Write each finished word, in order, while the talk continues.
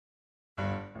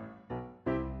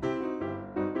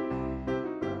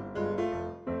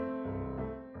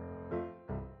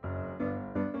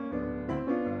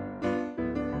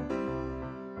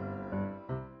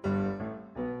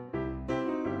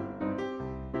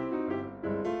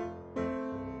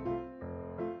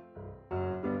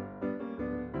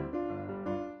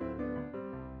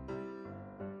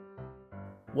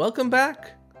Welcome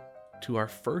back to our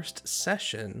first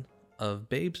session of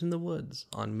Babes in the Woods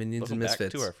on Minions Welcome and back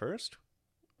Misfits. to our first.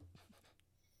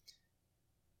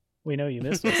 We know you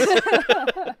missed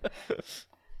us.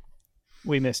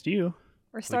 We missed you.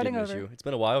 We're starting We did miss over. you. It's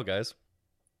been a while, guys.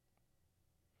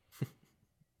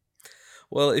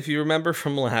 Well, if you remember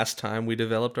from last time, we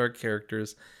developed our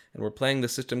characters and we're playing the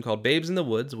system called Babes in the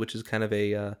Woods, which is kind of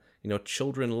a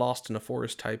children lost in a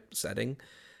forest type setting.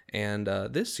 And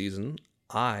this season,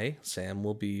 I, Sam,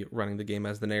 will be running the game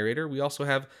as the narrator. We also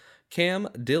have Cam,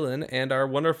 Dylan, and our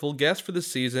wonderful guest for this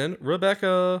season,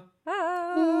 Rebecca.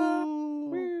 Ah.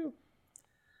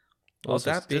 Well,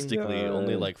 Also, that being- statistically,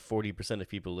 only like 40% of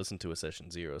people listen to a session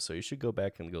 0, so you should go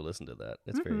back and go listen to that.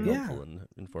 It's very Yeah. helpful and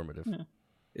informative. Yeah.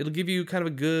 It'll give you kind of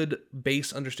a good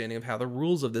base understanding of how the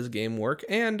rules of this game work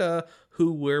and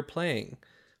who we're playing.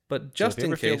 But just so if you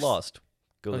in ever case, feel lost,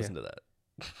 go Oh, listen to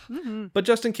that. But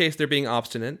just in case they're being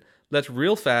obstinate, let's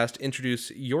real fast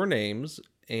introduce your names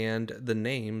and the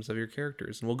names of your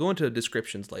characters, and we'll go into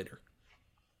descriptions later.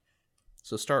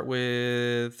 So start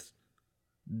with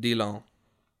Dylan.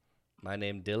 My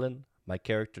name Dylan. My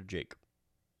character Jake.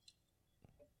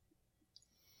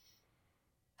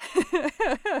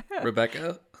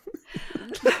 Rebecca.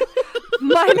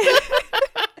 My name.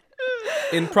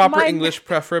 In proper My- English,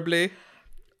 preferably.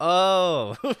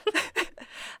 Oh,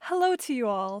 Hello to you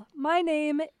all. My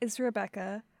name is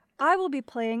Rebecca. I will be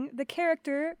playing the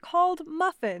character called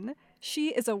Muffin. She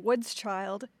is a woods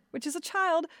child, which is a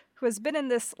child who has been in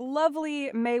this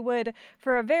lovely Maywood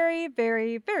for a very,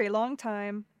 very, very long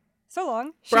time. So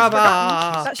long, she's Brava!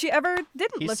 forgotten that she ever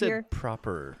didn't he live said here.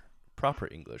 proper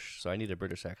English, so I need a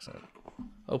British accent.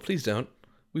 Oh, please don't.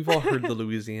 We've all heard the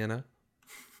Louisiana.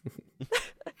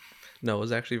 No, it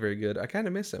was actually very good. I kind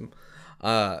of miss him.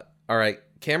 All right,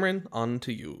 Cameron, on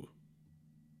to you.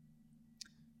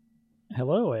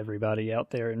 Hello, everybody out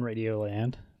there in Radio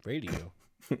Land. Radio.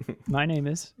 My name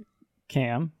is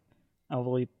Cam. I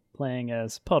will be playing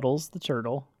as Puddles the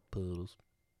turtle. Poodles.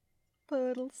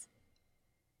 Puddles.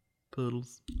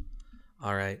 Poodles.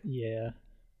 All right. Yeah.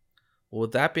 Well,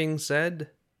 with that being said,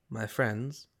 my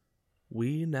friends,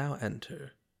 we now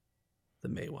enter the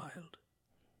Maywild.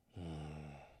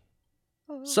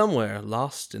 Oh. Somewhere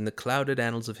lost in the clouded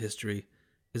annals of history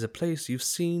is a place you've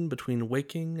seen between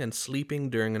waking and sleeping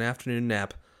during an afternoon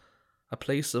nap. A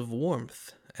place of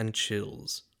warmth and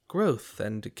chills, growth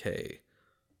and decay,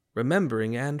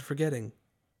 remembering and forgetting.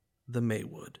 The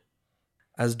Maywood.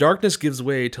 As darkness gives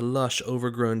way to lush,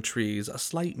 overgrown trees, a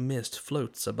slight mist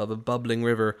floats above a bubbling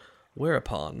river,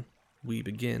 whereupon we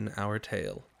begin our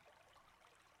tale.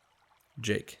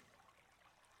 Jake.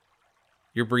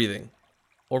 You're breathing.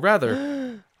 Or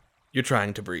rather, you're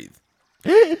trying to breathe.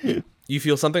 You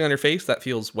feel something on your face that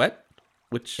feels wet?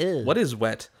 Ew. What is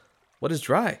wet? What is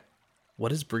dry?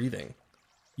 What is breathing?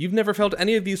 You've never felt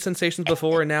any of these sensations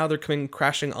before, and now they're coming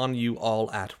crashing on you all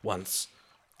at once.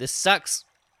 This sucks.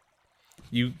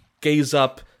 You gaze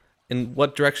up in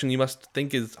what direction you must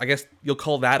think is, I guess you'll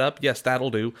call that up. Yes, that'll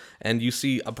do. And you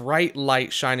see a bright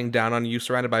light shining down on you,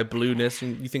 surrounded by blueness,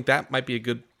 and you think that might be a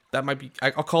good,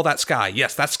 I'll call that sky.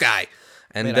 Yes, that's sky.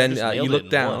 And Man, I then just you nailed it look in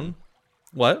down. one.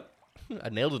 What? I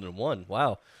nailed it in one.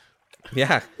 Wow.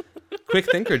 Yeah. Quick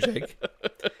thinker, Jake.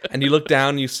 And you look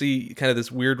down, you see kind of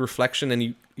this weird reflection,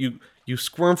 and you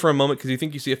squirm for a moment because you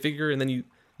think you see a figure, and then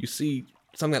you see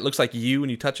something that looks like you, and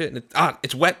you touch it, and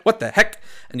it's wet. What the heck?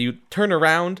 And you turn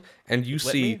around, and you Wet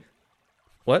see... me?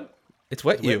 What? It's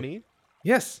wet you. Wet me?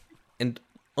 Yes. And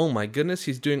oh my goodness,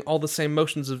 he's doing all the same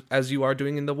motions as you are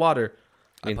doing in the water.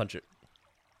 I punch it.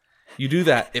 You do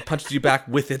that, it punches you back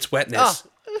with its wetness.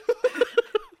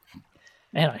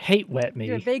 Man, I hate wet me.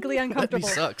 You're vaguely Wet me uncomfortable.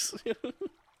 sucks.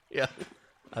 Yeah.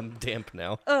 I'm damp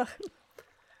now. Ugh,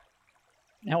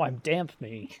 Now I'm damp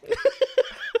me.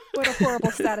 what a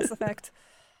horrible status effect.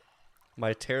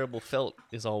 My terrible felt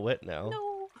is all wet now.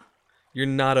 No. You're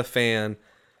not a fan.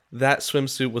 That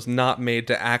swimsuit was not made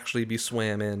to actually be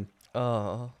swam in.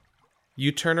 Oh.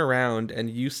 You turn around and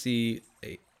you see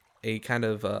a kind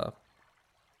of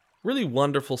really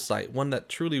wonderful sight, one that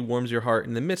truly warms your heart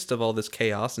in the midst of all this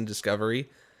chaos and discovery.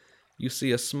 You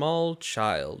see a small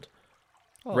child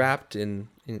wrapped in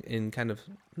kind of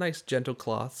nice, gentle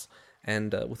cloths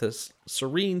and with a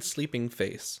serene, sleeping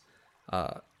face.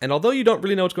 And although you don't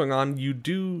really know what's going on, you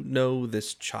do know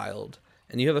this child.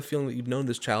 And you have a feeling that you've known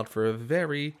this child for a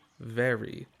very,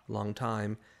 very long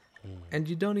time. And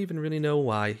you don't even really know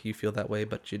why you feel that way,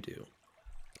 but you do.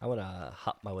 I want to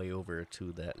hop my way over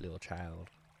to that little child.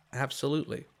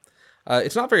 Absolutely.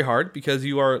 It's not very hard because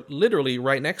you are literally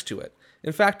right next to it.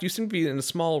 In fact, you seem to be in a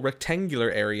small rectangular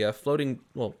area floating.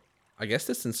 Well, I guess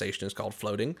this sensation is called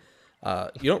floating.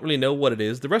 You don't really know what it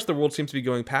is. The rest of the world seems to be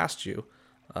going past you,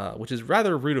 which is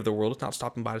rather rude of the world. It's not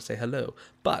stopping by to say hello.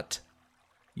 But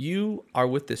you are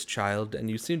with this child, and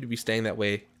you seem to be staying that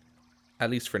way, at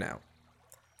least for now.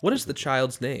 What is the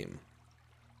child's name?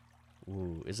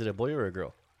 Ooh, is it a boy or a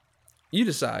girl? You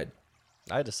decide.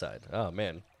 I decide. Oh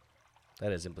man,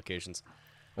 that has implications.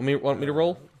 Want me to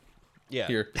roll? Yeah.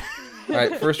 Here. All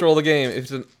right, first roll of the game.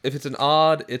 If it's an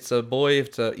odd, it's a boy. If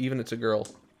it's a even, it's a girl.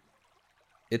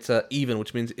 It's a even,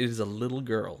 which means it is a little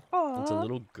girl. Aw. It's a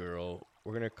little girl.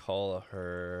 We're gonna call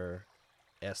her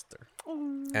Esther.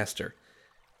 Esther.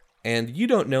 And you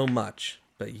don't know much,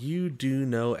 but you do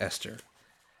know Esther.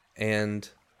 And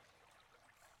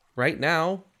right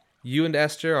now, you and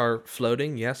Esther are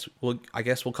floating. Yes, I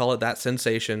guess we'll call it that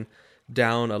sensation,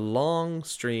 down a long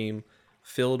stream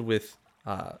filled with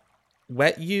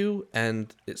wet you,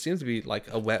 and it seems to be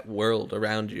like a wet world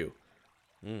around you.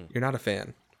 You're not a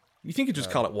fan. You think you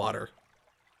just call it water.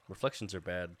 Reflections are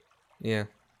bad. Yeah.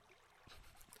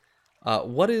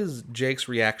 What is Jake's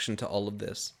reaction to all of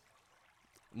this?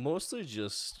 Mostly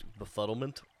just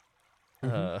befuddlement.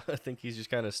 I think he's just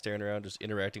kind of staring around, just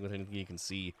interacting with anything he can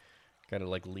see, kind of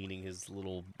like leaning his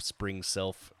little spring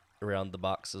self around the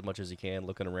box as much as he can,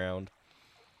 looking around.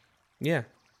 Yeah.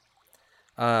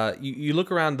 You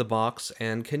look around the box,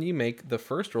 and can you make the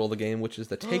first roll of the game, which is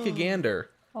the take a gander?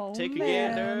 Oh, Take a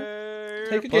man. gander.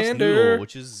 Take a Plus gander. noodle,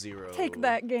 which is 0. Take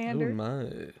that Oh gander.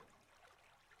 my.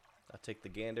 I'll take the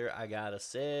gander. I got a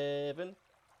 7.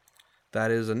 That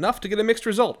is enough to get a mixed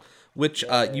result, which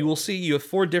you will see you have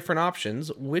 4 different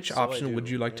options. Which So I option would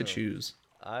do, you like to yeah. choose?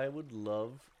 I would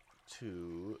love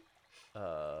to.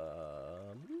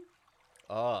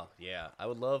 Yeah. I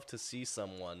would love to see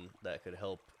someone that could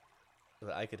help,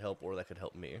 that I could help, or that could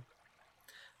help me.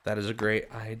 That is a great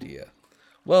idea.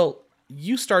 Well,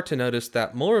 you start to notice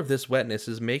that more of this wetness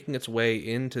is making its way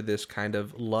into this kind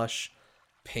of lush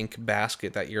pink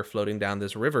basket that you're floating down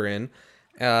this river in.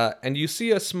 And you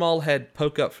see a small head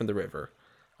poke up from the river.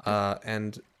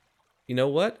 And you know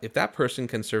what? If that person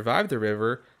can survive the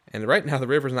river, and right now the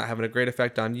river's not having a great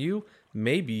effect on you,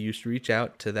 maybe you should reach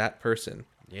out to that person.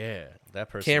 Yeah, that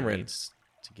person Cameron. needs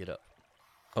to get up.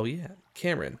 Oh, yeah.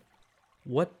 Cameron,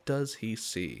 what does he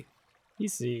see? He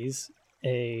sees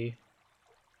a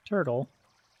turtle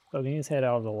poking his head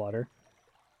out of the water.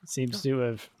 Seems to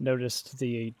have noticed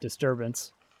the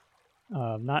disturbance.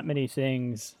 Not many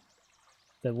things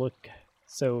that look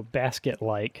so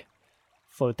basket-like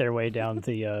float their way down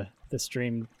the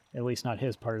stream, at least not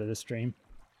his part of the stream.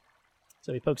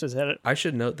 So he pokes his head. I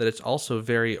should note that it's also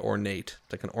very ornate,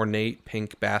 like an ornate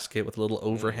pink basket with a little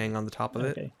overhang on the top of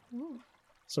it. Okay.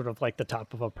 Sort of like the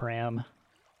top of a pram.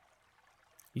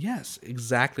 Yes,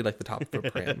 exactly like the top of a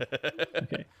pram.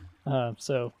 Okay.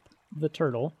 So the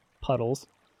turtle, Puddles,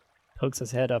 pokes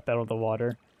his head up out of the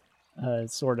water,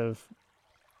 sort of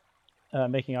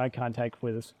making eye contact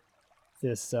with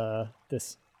this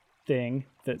this thing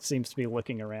that seems to be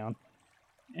looking around,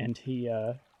 and he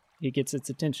gets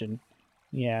its attention.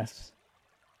 He asks,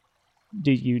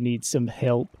 "Do you need some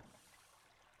help?"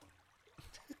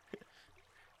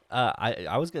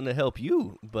 I was gonna help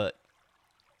you, but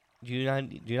do you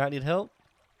not need help?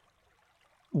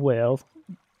 Well,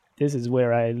 this is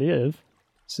where I live,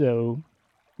 so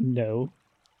no.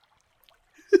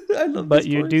 I love But this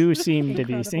you voice. do seem to be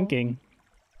Incredible. sinking.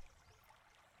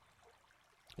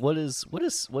 What is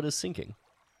sinking?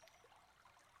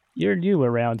 You're new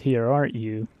around here, aren't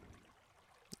you?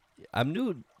 I'm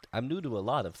new to a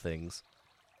lot of things.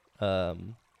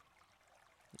 I'm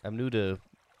new to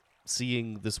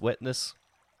seeing this wetness.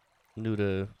 New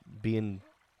to being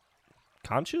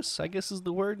conscious, I guess is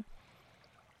the word.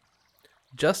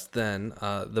 Just then,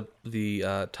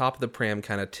 the top of the pram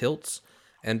kind of tilts,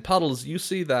 and Puddles, you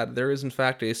see that there is in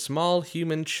fact a small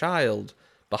human child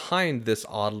behind this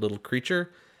odd little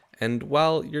creature. And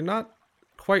while you're not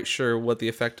quite sure what the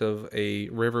effect of a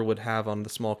river would have on the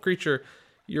small creature,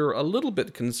 you're a little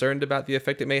bit concerned about the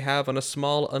effect it may have on a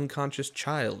small unconscious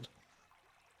child.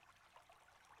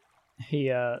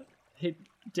 He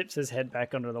dips his head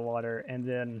back under the water and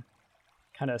then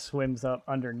kind of swims up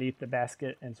underneath the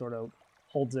basket and sort of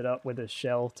holds it up with his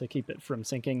shell to keep it from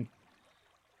sinking.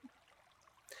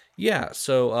 Yeah,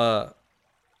 so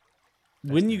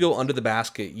when you go under the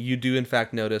basket, you do in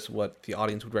fact notice what the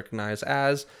audience would recognize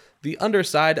as the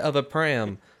underside of a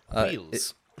pram.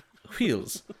 Wheels.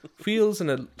 Wheels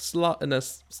and a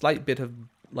slight bit of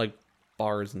like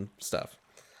bars and stuff.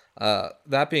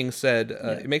 That being said,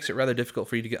 it makes it rather difficult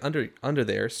for you to get under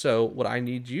there. So what I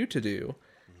need you to do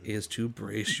is to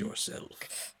brace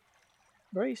yourself.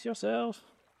 Brace yourself.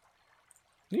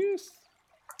 Yes.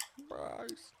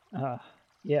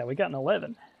 Yeah, we got an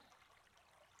 11.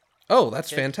 Oh, that's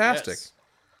Heck fantastic.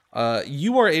 yes.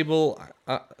 You are able.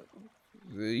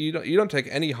 You don't take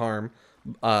any harm,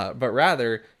 but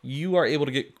rather you are able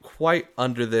to get quite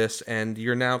under this, and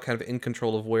you're now kind of in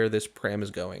control of where this pram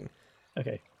is going.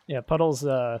 Okay. Yeah, Puddles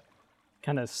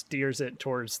kind of steers it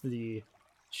towards the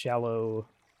shallow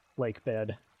lake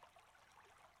bed.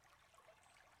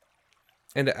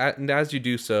 And as you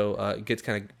do so, it gets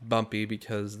kind of bumpy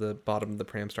because the bottom of the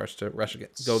pram starts to go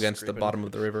against the Scraping. bottom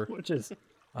of the river. Which is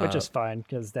Uh, fine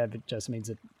because that just means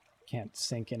it can't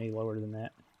sink any lower than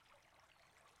that.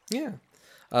 Yeah.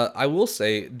 I will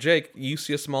say, Jake, you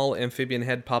see a small amphibian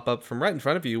head pop up from right in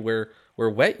front of you where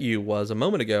Wet You was a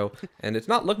moment ago, and it's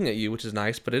not looking at you, which is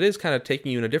nice, but it is kind of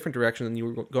taking you in a different direction than you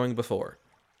were going before.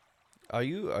 Are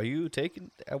you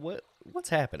taking what's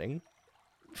happening?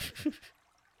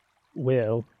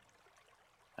 Well,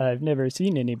 I've never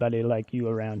seen anybody like you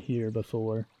around here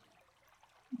before,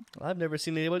 I've never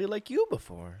seen anybody like you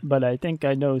before. but I think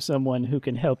I know someone who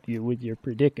can help you with your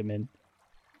predicament.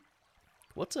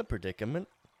 What's a predicament?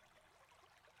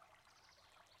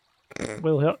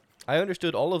 We'll help. I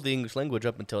understood all of the English language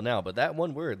up until now, but that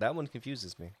one word, that one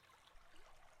confuses me.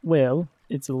 Well,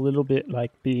 it's a little bit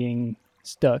like being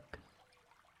stuck.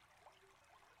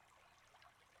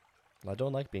 I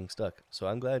don't like being stuck, so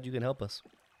I'm glad you can help us.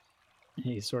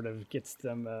 He sort of gets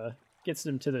them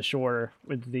to the shore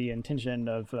with the intention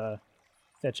of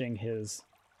fetching his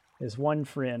one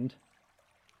friend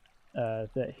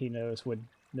that he knows would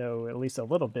know at least a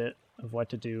little bit of what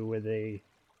to do with a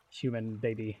human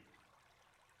baby.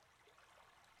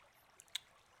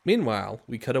 Meanwhile,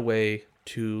 we cut away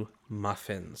to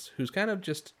Muffins, who's kind of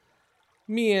just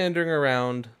meandering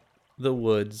around the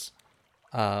woods.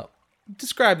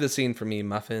 Describe the scene for me,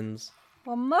 Muffins.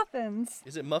 Well, Muffins.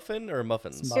 Is it muffin or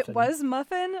muffins? It's It was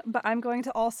Muffin, but I'm going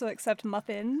to also accept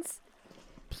Muffins.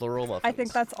 Plural muffins. I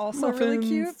think that's also really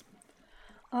cute.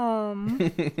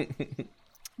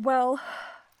 Well,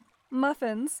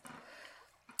 Muffins.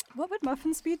 What would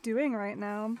Muffins be doing right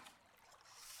now?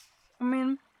 I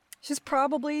mean, she's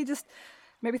probably just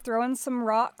maybe throwing some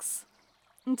rocks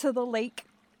into the lake,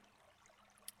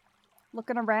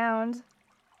 looking around,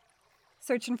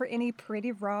 searching for any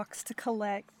pretty rocks to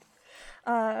collect.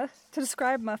 To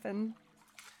describe Muffin,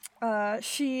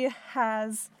 she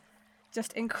has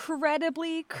just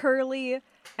incredibly curly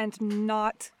and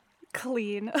not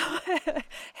clean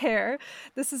hair.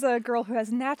 This is a girl who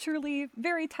has naturally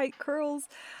very tight curls,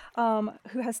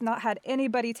 who has not had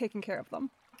anybody taking care of them.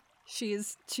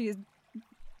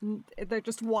 They're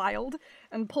just wild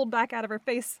and pulled back out of her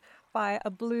face by a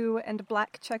blue and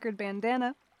black checkered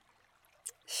bandana.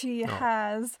 She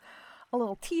has a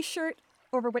little t-shirt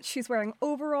over which she's wearing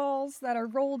overalls that are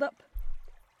rolled up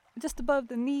just above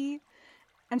the knee,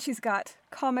 and she's got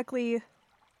comically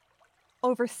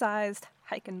oversized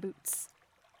hiking boots.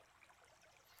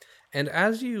 And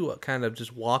as you kind of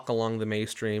just walk along the May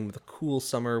stream with a cool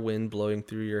summer wind blowing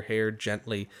through your hair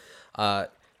gently,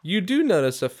 you do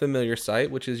notice a familiar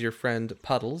sight, which is your friend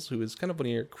Puddles, who is kind of one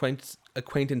of your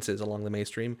acquaintances along the May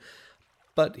stream.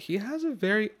 But he has a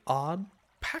very odd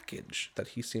package that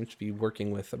he seems to be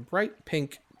working with. A bright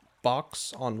pink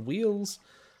box on wheels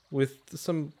with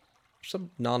some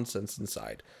nonsense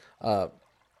inside.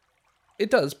 It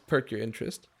does perk your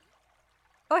interest.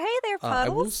 Oh, hey there, I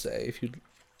will Puddles. say, if you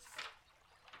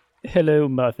Hello,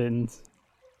 Muffins.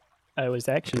 I was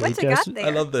actually What you just got there? I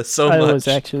love this so I much. was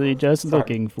actually just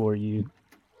looking for you.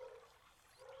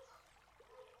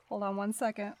 Hold on 1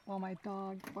 second while my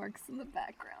dog barks in the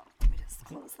background. Let me just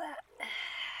close that.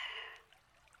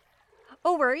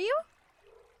 Oh, were you?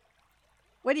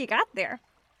 What do you got there?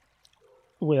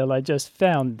 Well, I just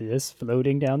found this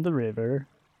floating down the river,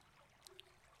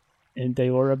 and they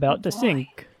were about to boy.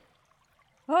 sink.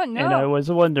 Oh, no. And I was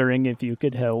wondering if you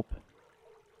could help.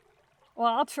 Well,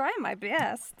 I'll try my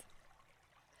best.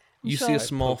 You So- see a I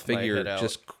small poke my figure head out.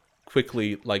 just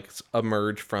quickly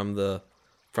emerge from the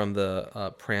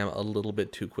pram a little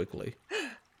bit too quickly.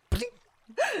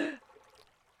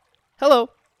 Hello.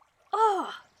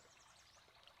 Oh,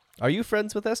 Are you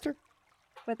friends with Esther?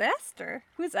 with Esther?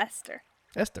 Who's Esther?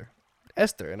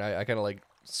 Esther. And I kind of like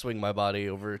swing my body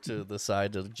over to the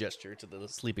side to gesture to the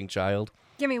sleeping child.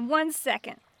 Give me 1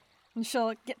 second. And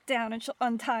she'll get down and she'll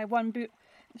untie one boot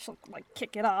and she'll like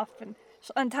kick it off, and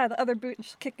she'll untie the other boot and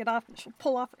she'll kick it off, and she'll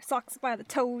pull off her socks by the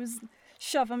toes and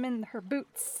shove them in her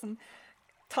boots and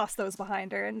toss those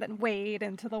behind her and then wade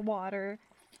into the water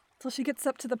till she gets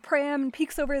up to the pram and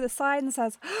peeks over the side and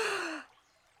says,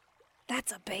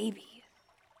 "That's a baby.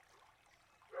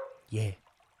 Yeah.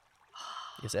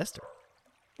 It's Esther.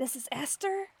 This is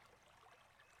Esther?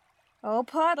 Oh,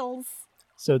 Puddles.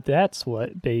 So that's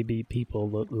what baby people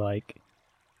look like.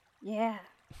 Yeah.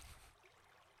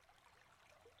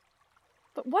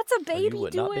 But what's a Are you baby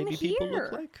what not doing baby here? people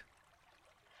look like?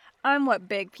 I'm what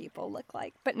big people look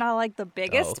like, but not like the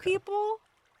biggest okay. people.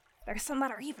 There's some that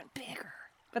are even bigger,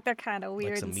 but they're kind of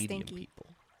weird Like some and medium stinky. people.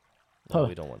 No, Oh,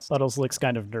 we don't want Puddles looks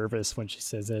kind of nervous when she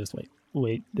says that. It's like,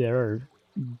 wait, there are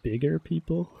bigger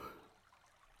people?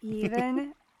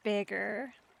 Even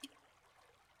bigger.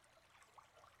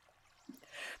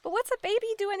 But what's a baby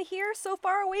doing here so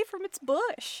far away from its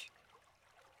bush?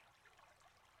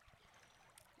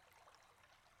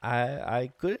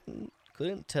 I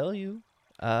couldn't tell you.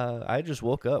 I just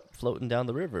woke up floating down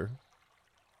the river.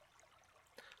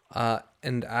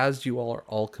 And as you all are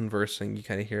all conversing, you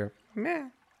kind of hear meh,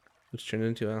 which turns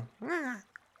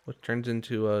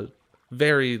into a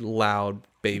very loud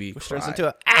baby Which cry. turns into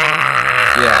a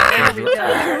yeah, There we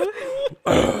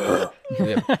go.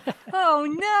 yeah. Oh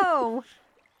no!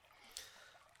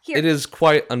 Here. It is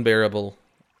quite unbearable,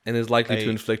 and is likely to I-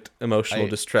 inflict emotional I-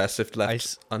 distress if left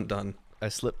s- undone. I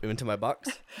slip into my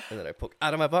box, and then I poke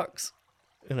out of my box,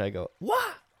 and I go,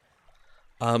 what?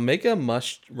 Make a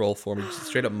mush roll for me, just a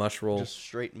straight up mush roll. Just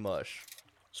straight mush.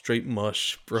 Straight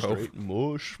mush, bro. Straight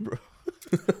mush, bro.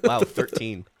 Wow,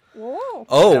 13. Whoa.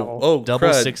 Oh, Double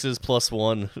crud. sixes plus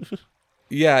 1.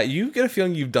 Yeah, you get a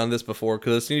feeling you've done this before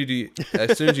because as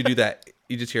soon as you do that,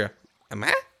 you just hear a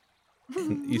meh.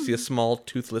 You see a small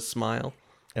toothless smile.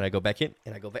 And I go back in,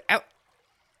 and I go back out.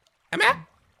 A meh.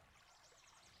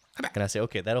 And I say,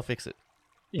 okay, that'll fix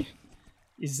it.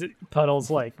 Puddles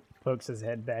like pokes his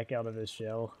head back out of his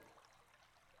shell.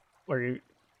 Where you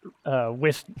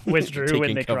withdrew when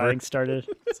Taking the cover. crying started.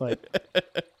 It's like,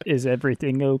 is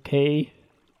everything okay?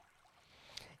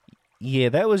 Yeah,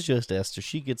 that was just Esther.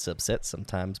 She gets upset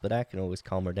sometimes, but I can always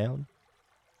calm her down.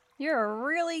 You're a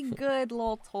really good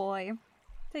little toy.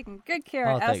 Taking good care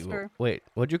Oh, of thank you. Esther. Wait,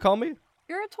 what'd you call me?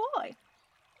 You're a toy.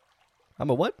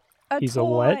 I'm a what? He's toy. a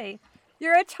what?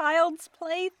 You're a child's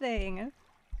plaything.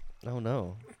 Oh,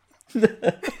 no.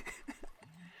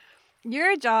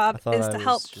 Your job thought is I to was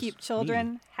help just keep me.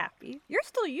 children happy. You're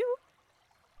still you.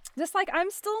 Just like I'm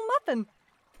still Muffin.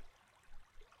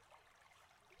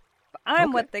 But I'm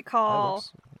Okay, what they That call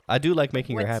works. I do like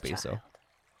making her Witch happy, child. so.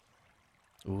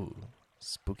 Ooh,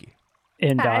 spooky.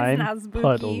 And That's I'm not spooky.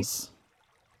 Puddles.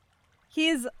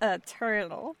 He's a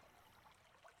turtle.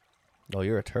 Oh,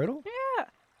 you're a turtle? Yeah.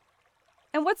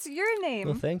 And what's your name?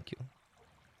 Well, thank you.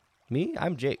 Me?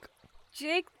 I'm Jake.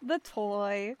 Jake the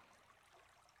toy.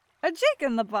 A Jake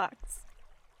in the box.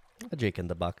 A Jake in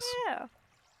the box. Yeah.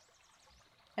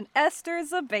 And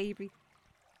Esther's a baby.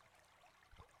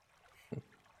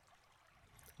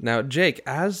 Now, Jake,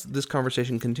 as this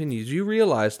conversation continues, you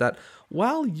realize that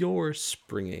while your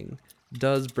springing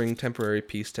does bring temporary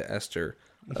peace to Esther,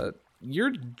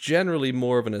 you're generally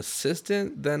more of an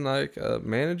assistant than like a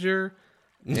manager,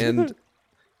 and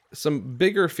some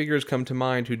bigger figures come to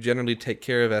mind who generally take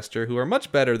care of Esther, who are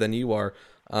much better than you are.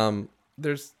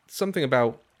 There's something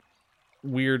about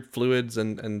weird fluids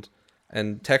and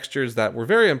textures that were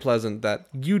very unpleasant that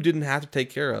you didn't have to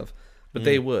take care of, but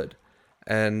they would.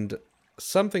 And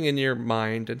something in your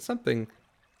mind and something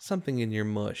in your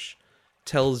mush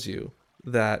tells you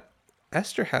that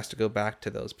Esther has to go back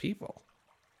to those people.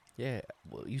 Yeah.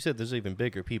 Well, you said there's even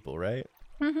bigger people, right?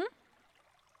 Mm-hmm.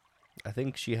 I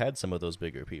think she had some of those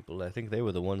bigger people. I think they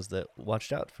were the ones that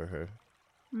watched out for her.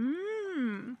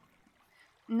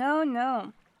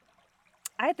 No.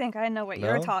 I think I know what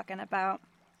you're No? talking about.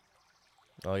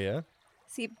 Oh, yeah?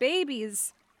 See,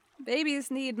 babies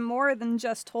need more than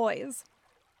just toys.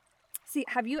 See,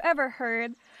 have you ever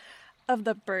heard of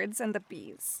the birds and the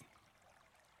bees?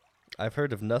 I've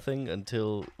heard of nothing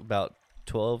until about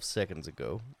 12 seconds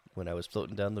ago when I was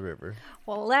floating down the river.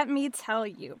 Well, let me tell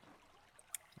you.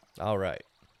 All right.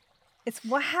 It's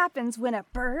what happens when a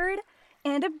bird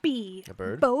and a bee A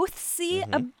bird? both see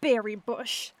a berry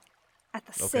bush at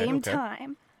the same okay.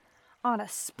 time. On a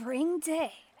spring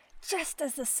day, just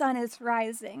as the sun is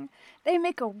rising, they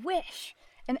make a wish,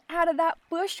 and out of that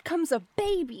bush comes a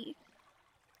baby.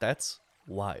 That's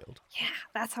wild. Yeah,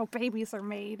 that's how babies are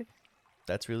made.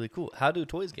 That's really cool. How do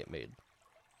toys get made?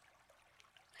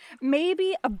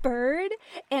 Maybe a bird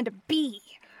and a bee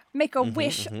make a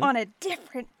wish on a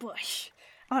different bush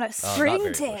on a spring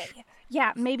berry day. bush.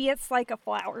 Yeah, maybe it's like a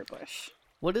flower bush.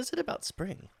 What is it about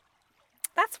spring?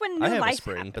 That's when new I have life a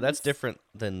spring, happens. but that's different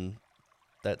than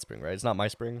that spring, right? It's not my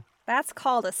spring. That's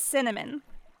called a cinnamon.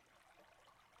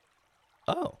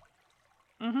 Oh.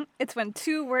 It's when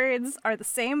two words are the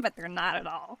same, but they're not at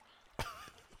all.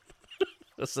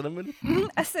 A cinnamon?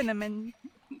 A cinnamon.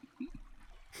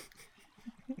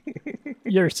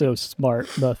 You're so smart,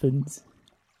 Muffins.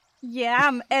 Yeah,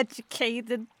 I'm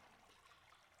educated.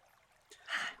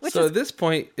 Which So is at this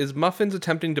point, is Muffins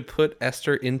attempting to put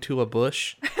Esther into a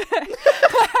bush?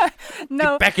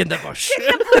 no. Back in the bush.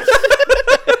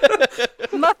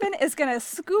 Muffin is gonna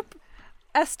scoop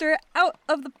Esther out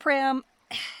of the pram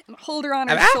and hold her on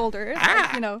her shoulder,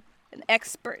 like, an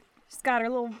expert. She's got her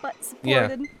little butt Yeah.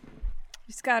 supported.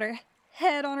 She's got her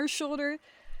head on her shoulder,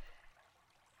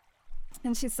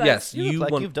 and she says, Yes, You look you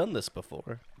like want. you've done this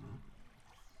before.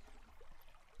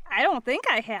 "I don't think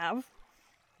I have."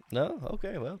 No?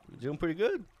 Okay, well, you're doing pretty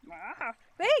good. Ah,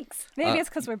 thanks. Maybe it's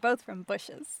because we're both from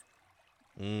bushes.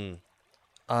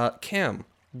 Cam,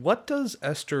 what does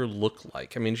Esther look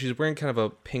like? I mean, she's wearing kind of a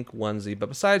pink onesie, but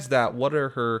besides that, what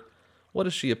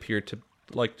does she appear to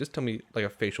like? Just tell me like a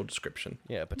facial description.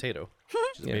 Yeah, potato.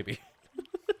 She's Yeah. a baby.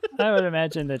 I would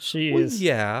imagine that she Well, is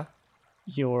yeah.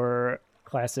 your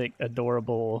classic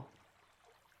adorable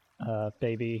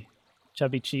baby,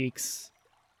 chubby cheeks.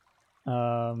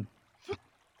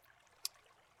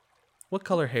 What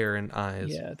color hair and eyes?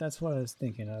 Yeah, that's what I was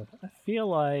thinking of. I feel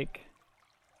like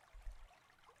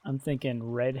I'm thinking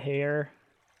red hair.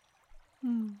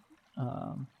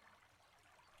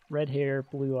 Red hair,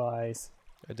 blue eyes,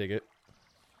 I dig it.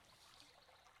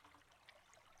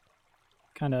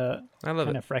 kind of I love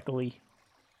it. freckly.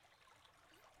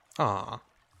 Aw,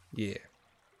 yeah.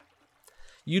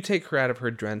 You take her out of her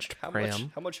drenched How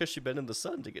pram. much has she been in the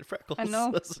sun to get freckles I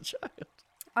know. as a child?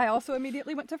 I also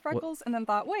immediately went to freckles and then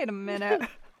thought, wait a minute.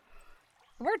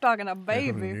 We're talking a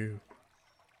baby.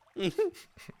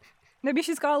 Maybe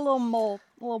she's got a little mole,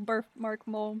 a little birthmark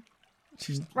mole,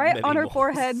 She's right many on her moles.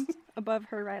 forehead above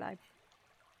her right eye.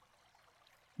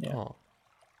 Yeah. Oh.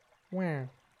 Wow.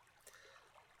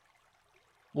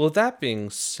 Well, that being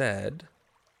said,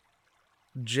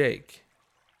 Jake,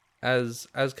 as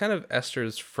kind of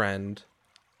Esther's friend,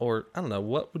 or I don't know,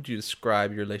 what would you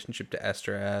describe your relationship to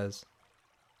Esther as?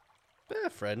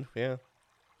 Friend, yeah.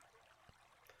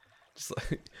 Just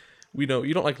like you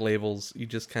don't like labels. You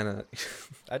just kind of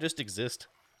I just exist.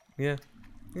 yeah.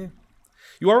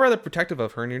 You are rather protective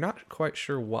of her, and you're not quite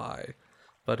sure why,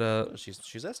 but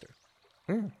She's Esther.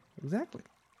 yeah, exactly.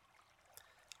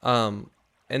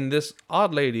 And this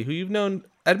odd lady who you've known,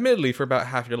 admittedly, for about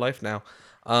half your life now,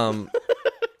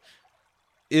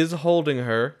 is holding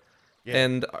her. Yeah.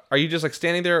 And are you just like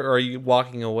standing there, or are you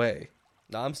walking away?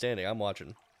 No, I'm standing. I'm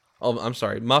watching. Oh, I'm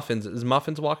sorry. Muffins. Is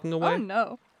Muffins walking away? Oh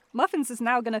no. Muffins is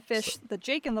now going to fish the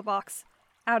Jake in the Box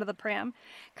out of the pram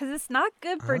because it's not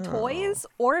good for toys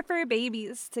or for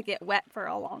babies to get wet for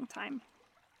a long time.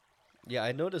 Yeah,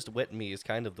 I noticed wet me is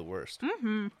kind of the worst.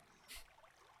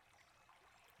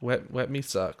 Wet me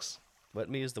sucks. Wet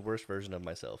me is the worst version of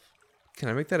myself. Can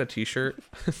I make that a T-shirt?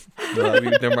 No,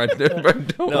 never mind.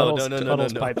 Don't. No,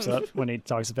 Puddles no. pipes up when he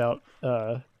talks about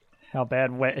how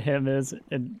bad wet him is,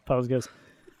 and Puddles goes,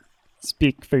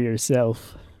 "Speak for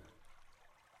yourself."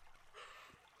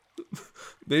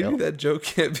 Maybe Yep. that joke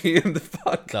can't be in the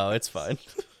podcast. No, it's fine.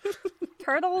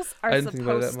 Turtles I are didn't think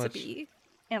about it that supposed to much. be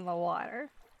in the water.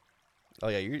 Oh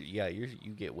yeah, you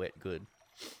get wet good.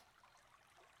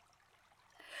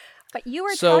 But you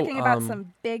were So, talking about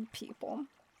some big people.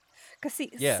 Because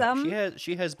see, Yeah,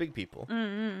 she has big people.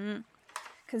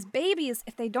 because babies,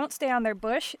 if they don't stay on their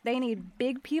bush, they need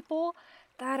big people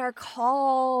that are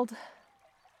called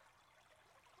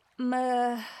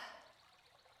Mama.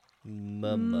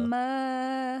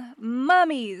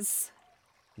 mummies.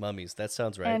 Mummies. That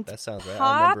sounds right. And That sounds right.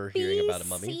 I remember hearing poppy about a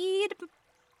mummy. Seed.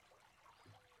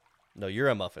 No, you're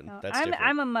a muffin. No, That's I'm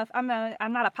different.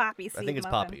 I'm not a poppy seed. I think it's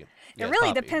muffin. poppy. It Yeah, it's really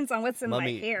poppy. depends on what's in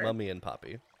Mummy, my hair. Mummy and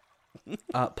poppy.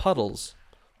 Puddles.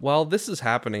 While this is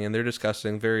happening and they're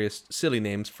discussing various silly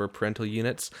names for parental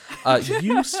units,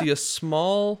 you see a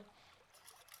small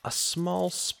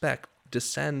speck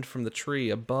descend from the tree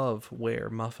above where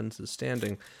Muffins is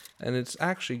standing, and it's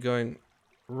actually going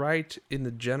right in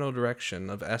the general direction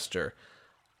of Esther.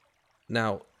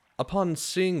 Now, upon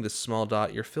seeing this small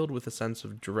dot, you're filled with a sense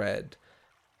of dread,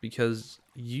 because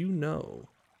you know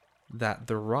that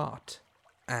the rot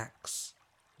acts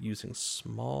using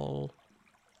small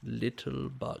little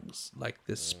bugs like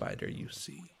this spider you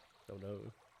see. Oh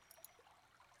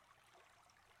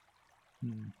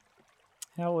no.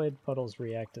 How would Puddles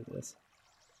react to this?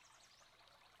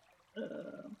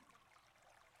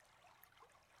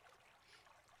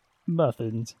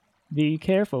 Muffins, be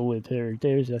careful with her.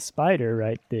 There's a spider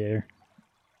right there.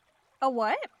 A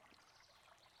what?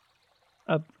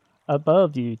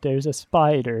 Above you, there's a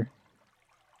spider.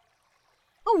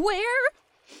 A where?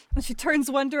 And she turns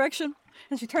one direction,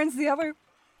 and she turns the other.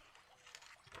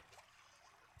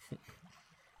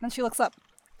 Then she looks up.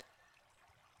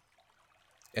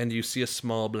 and you see a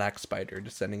small black spider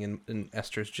descending in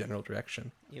Esther's general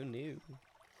direction. You knew.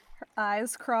 Her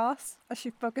eyes cross as she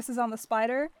focuses on the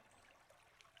spider.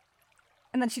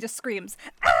 And then she just screams,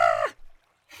 "Ah!"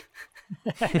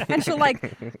 And she'll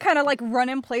kind of run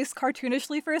in place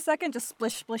cartoonishly for a second, just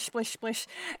splish, splish, splish, splish,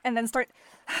 and then start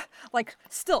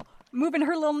still moving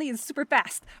her little knees super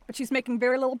fast, but she's making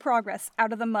very little progress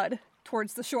out of the mud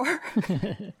towards the shore.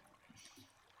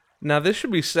 Now, this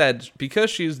should be said, because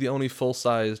she's the only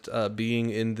full-sized being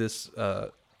in this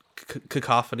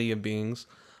cacophony of beings,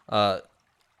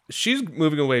 she's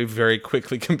moving away very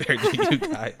quickly compared to you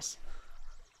guys.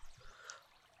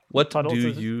 What Puddles do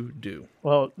is- you do?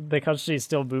 Well, because she's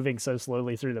still moving so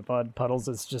slowly through the mud, Puddles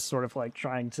is just sort of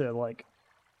trying to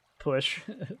push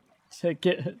to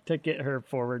get her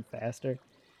forward faster.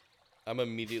 I'm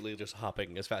immediately just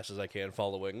hopping as fast as I can,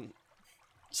 following.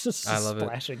 It's just I love it.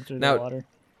 splashing through Now- the water.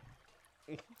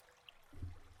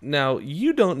 Now,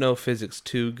 you don't know physics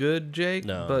too good, Jake,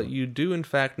 No. but you do in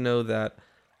fact know that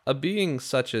a being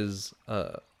such as,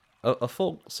 a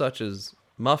folk such as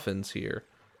Muffins here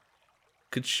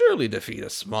could surely defeat a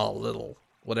small little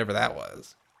whatever that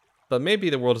was. But maybe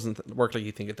the world doesn't work like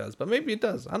you think it does, but maybe it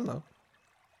does. I don't know.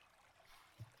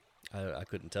 I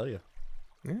couldn't tell you.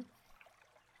 Yeah.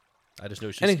 I just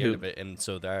know she's scared Anywho. of it, and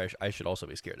so I should also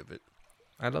be scared of it.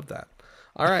 I love that.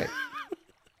 All right.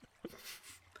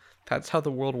 That's how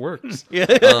the world works. Yeah.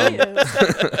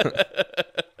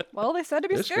 Well, they said to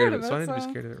be They're scared of it, so I need to be so...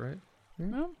 scared of it, right?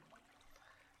 Well,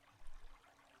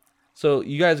 So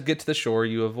you guys get to the shore.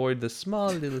 You avoid the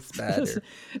small little spider.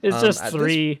 It's just at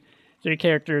three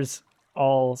characters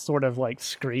all sort of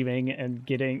screaming and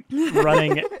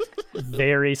running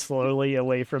very slowly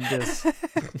away from this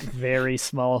very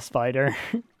small spider.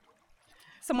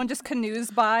 someone just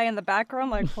canoes by in the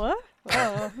background, like, what?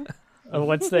 Oh.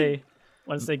 Once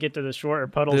they get to the shore,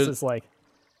 Puddles Dude. is like,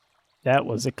 "That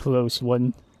was a close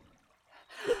one."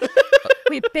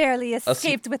 We barely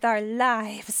escaped with our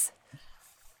lives.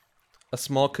 A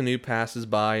small canoe passes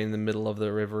by in the middle of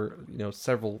the river,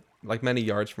 several, many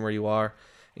yards from where you are.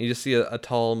 And you just see a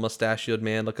tall, mustachioed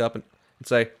man look up and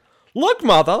say, "Look,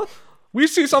 mother, we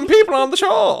see some people on the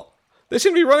shore. They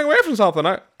seem to be running away from something.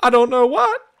 I don't know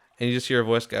what." And you just hear a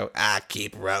voice go,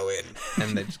 "Keep rowing."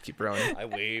 And they just keep rowing. I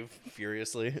wave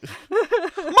furiously.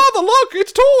 "Mother, look,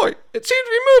 it's Toy. It seems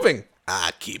to be moving."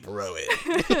 "Keep rowing."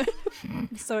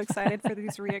 I'm so excited for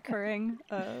these reoccurring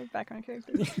background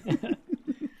characters.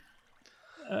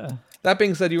 That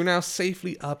being said, you are now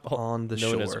safely up on the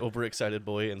Known as shore. overexcited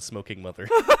boy and smoking mother.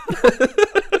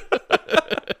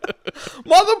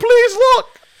 "Mother, please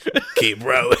look." "Keep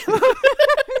rowing."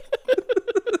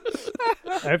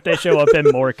 I hope they show up in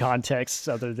more contexts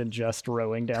other than just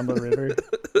rowing down the river.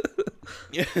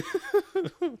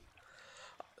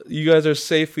 You guys are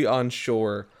safely on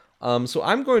shore. So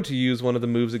I'm going to use one of the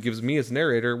moves it gives me as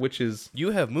narrator, which is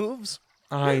You have moves?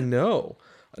 I know.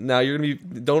 Now you're gonna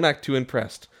don't act too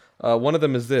impressed. One of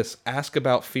them is this: ask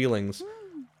about feelings.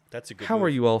 That's a good How move. are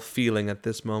you all feeling at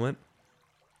this moment?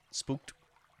 Spooked.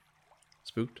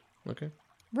 Spooked? Okay.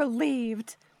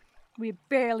 Relieved. We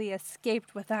barely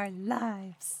escaped with our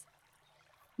lives.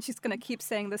 She's gonna keep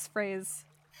saying this phrase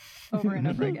over and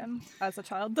over again, as a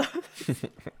child does.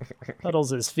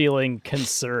 Puddles is feeling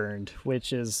concerned,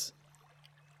 which is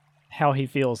how he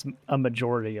feels a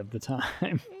majority of the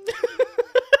time.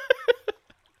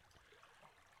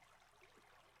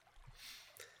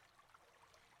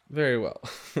 Very well.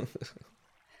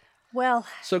 Well,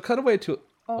 So cut away to.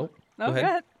 no, go go ahead.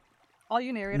 ahead. All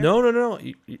you narrator. No.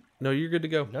 No, you're good to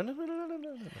go. No.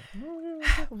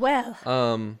 Well,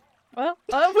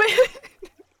 Wait.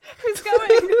 who's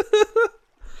going?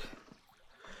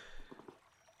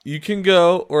 You can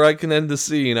go, or I can end the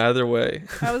scene. Either way.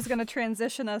 I was gonna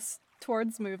transition us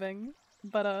towards moving,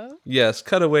 but Yes.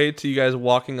 Cut away to you guys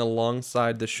walking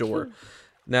alongside the shore.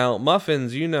 Now,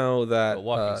 Muffins, you know that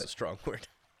Well, walking is a strong word.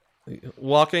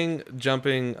 walking,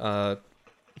 jumping, Cavorting.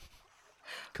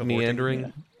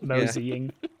 meandering.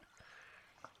 Moseying.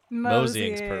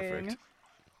 Moseying's perfect.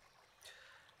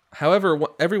 However,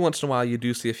 every once in a while you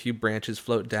do see a few branches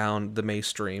float down the May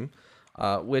stream,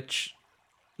 which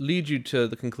lead you to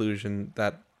the conclusion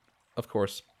that, of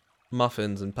course,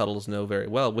 Muffins and Puddles know very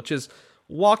well, which is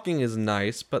walking is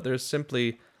nice, but there's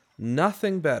simply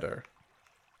nothing better.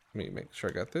 Let me make sure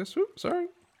I got this. Oops, sorry.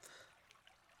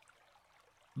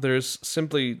 There's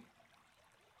simply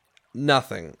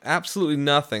nothing, absolutely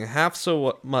nothing, half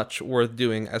so much worth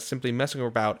doing as simply messing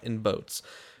about in boats,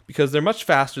 because they're much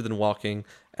faster than walking,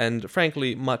 and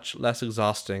frankly, much less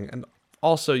exhausting, and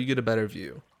also you get a better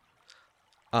view.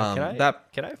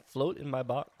 Can I float in my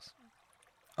box?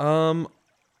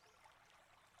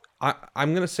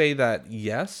 I'm gonna say that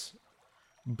yes,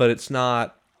 but it's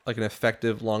not like an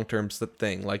effective long-term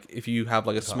thing. Like if you have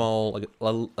like a small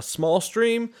a small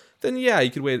stream, then yeah,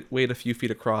 you could wade a few feet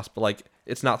across. But like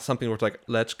it's not something where it's like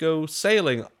let's go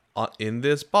sailing in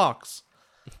this box.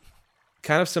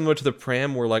 Kind of similar to the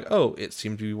pram, where like oh, it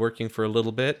seemed to be working for a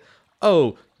little bit.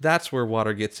 Oh, that's where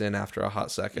water gets in after a hot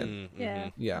second. Yeah.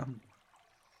 Yeah.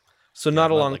 So Yeah,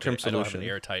 not a I'm long-term I don't have solution. an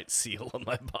airtight seal on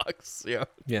my box. Yeah.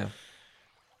 Yeah.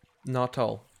 Not at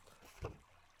all.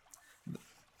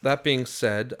 That being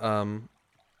said,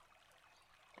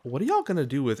 what are y'all gonna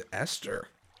do with Esther?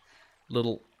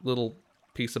 Little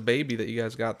piece of baby that you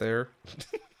guys got there.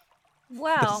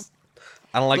 Well,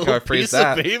 I don't like how I phrased Piece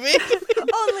of that. baby.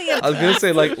 only a I was gonna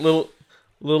say like little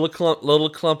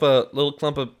clump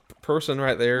of person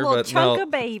right there, little but chunk no,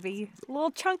 of baby. Little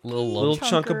chunky little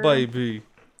chunk of baby,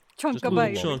 Chunk Just of a little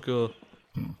baby. chunk of.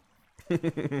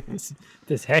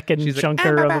 This heckin' She's like,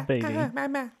 chunker of a baby.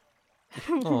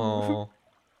 Aw.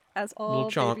 As all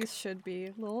Little chunk. babies should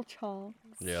be. Little chunks.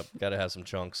 Yep, gotta have some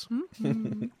chunks.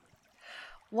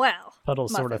 Well,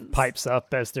 Puddles sort of muffins. pipes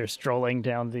up as they're strolling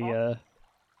down the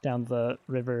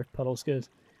river. Puddles goes,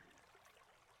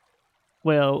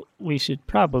 "Well, we should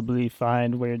probably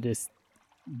find where this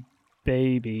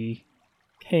baby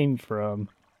came from.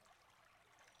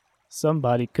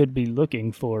 Somebody could be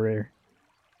looking for her."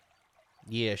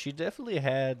 Yeah, she definitely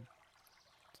had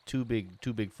two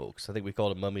big folks. I think we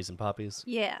called them mummies and poppies.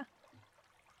 Yeah.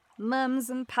 Mums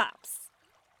and pops.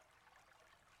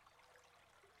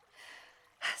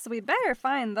 So we better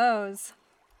find those.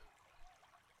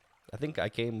 I think I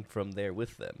came from there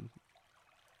with them.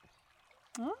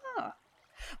 Oh. Well,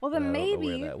 but then I don't know maybe.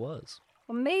 where that was.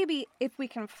 Well, maybe if we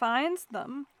can find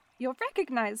them, you'll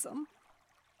recognize them.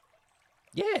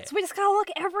 Yeah, So we just gotta look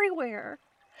everywhere.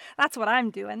 That's what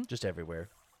I'm doing. just everywhere.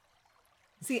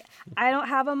 See, I don't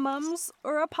have a mums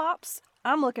or a pops.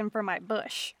 I'm looking for my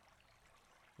bush.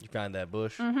 You find that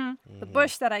bush. The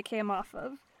bush that I came off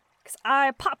of. Because I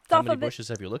popped How off many of bushes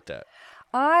have you looked at? it.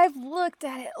 I've looked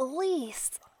at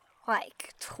least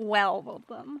like 12 of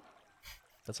them.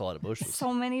 That's a lot of bushes.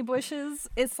 So many bushes.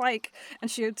 It's like, and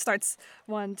she starts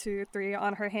 1, 2, 3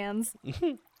 on her hands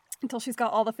until she's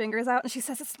got all the fingers out, and she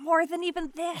says, "It's more than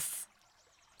even this."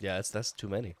 Yeah, that's too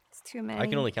many. It's too many. I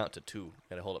can only count to 2.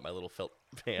 Gotta hold up my little felt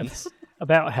hands.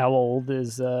 About how old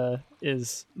is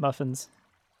Muffins?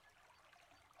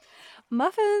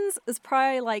 Muffins is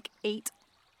probably like 8.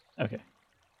 Okay.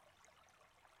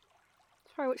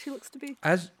 That's probably what she looks to be.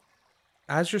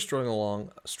 As you're strolling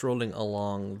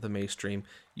along the May stream,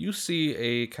 you see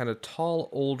a kind of tall,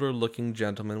 older-looking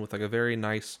gentleman with like a very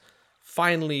nice,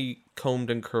 finely combed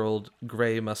and curled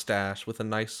gray mustache with a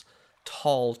nice,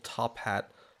 tall top hat,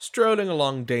 strolling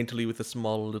along daintily with a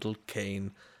small little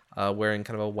cane, wearing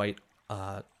kind of a white,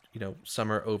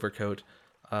 summer overcoat.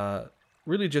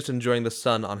 Really just enjoying the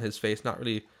sun on his face, not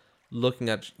really looking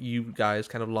at you guys,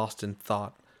 kind of lost in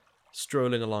thought,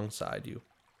 strolling alongside you.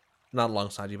 Not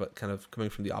alongside you, but kind of coming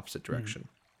from the opposite direction.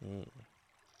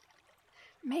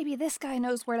 Maybe this guy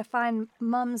knows where to find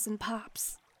mums and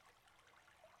pops.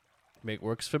 Make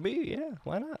works for me. Yeah,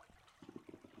 why not?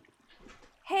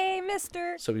 Hey,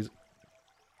 mister. So he's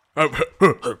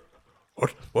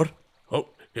What? Oh,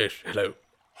 yes, hello.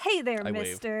 Hey there, I wave.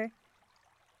 mister.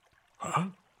 Huh?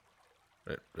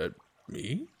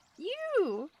 Me?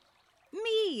 You.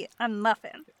 Me. I'm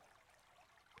Muffin.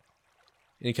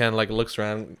 and he kind of like looks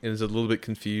around and is a little bit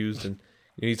confused, and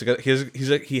he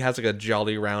has like a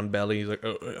jolly round belly. He's like,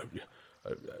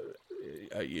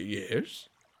 Yes?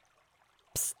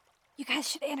 You guys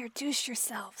should introduce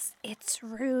yourselves. It's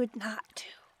rude not to.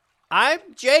 I'm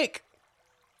Jake.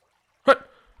 What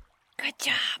Good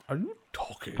job. are you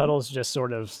talking? Puddles just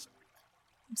sort of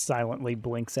silently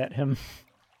blinks at him.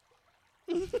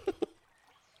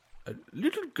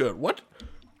 Little girl, what?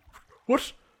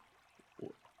 What?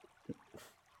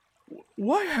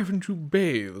 Why haven't you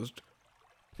bathed?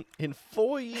 In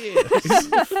 4 years.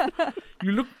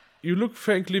 You look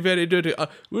frankly very dirty.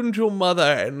 Wouldn't your mother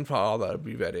and father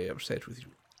be very upset with you?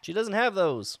 She doesn't have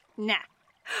those. Nah.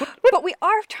 But we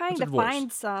are trying What's to it worse?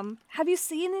 find some. Have you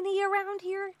seen any around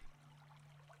here?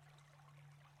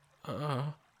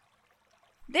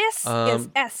 This is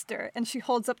Um, Esther, and she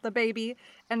holds up the baby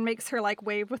and makes her like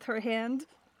wave with her hand.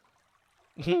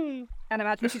 And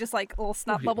imagine she just like a little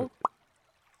snot bubble.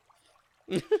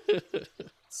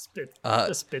 Just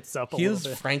spits up a he little is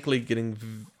bit. frankly getting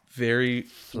very weirded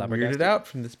Flabbergasted. out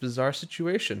from this bizarre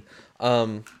situation.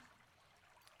 Can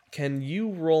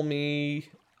you roll me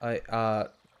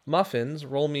Muffins?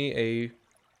 Roll me a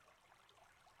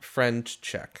friend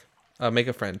check. Make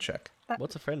a friend check.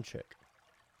 What's a friend check?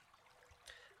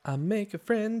 I make a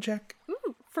friend check.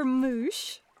 Ooh, for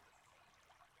Moosh.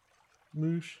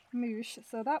 Moosh. Moosh.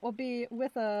 So that will be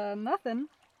with a muffin.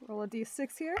 Roll a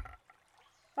d6 here.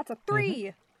 That's a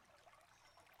 3.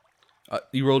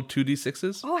 You rolled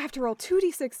 2d6s? Oh, I have to roll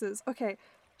 2d6s. Okay.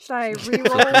 Should I So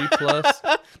reroll? 3 plus.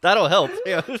 That'll help.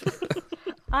 Yeah.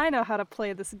 I know how to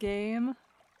play this game.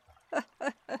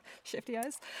 Shifty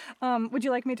eyes. Would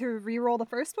you like me to re-roll the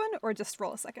first one or just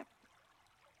roll a second?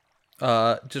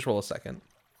 Just roll a second.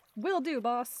 Will do,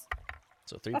 boss.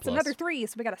 So 3 That's plus. another 3,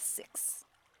 so we got a 6.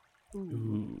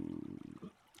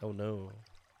 Oh no.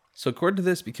 So according to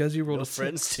this, because you rolled No a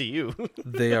friends 6, to you.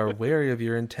 they are wary of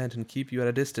your intent and keep you at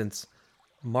a distance.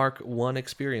 Mark 1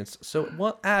 experience.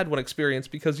 So add 1 experience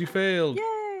because you failed.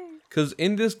 Yay! Because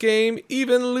in this game,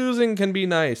 even losing can be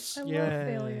nice. I love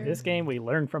Yay. failure. This game, we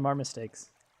learn from our mistakes.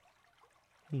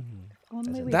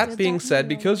 Only we That did being in said,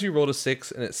 real because life. you rolled a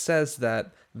 6 and it says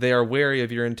that they are wary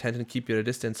of your intent and keep you at a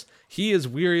distance, he is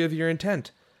weary of your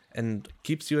intent and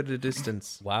keeps you at a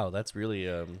distance. Wow, that's really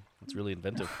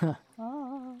inventive.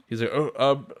 He's like,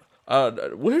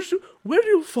 Where's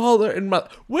your father and mother?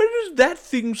 Where is that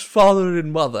thing's father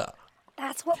and mother?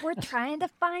 That's what we're trying to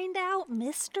find out,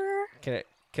 mister. Can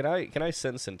I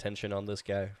sense intention on this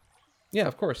guy? yeah,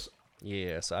 of course.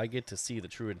 Yes, I get to see the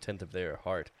true intent of their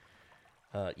heart.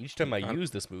 Each time I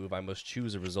use this move, I must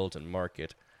choose a result and mark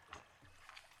it.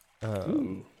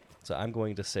 So I'm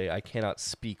going to say I cannot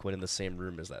speak when in the same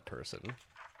room as that person.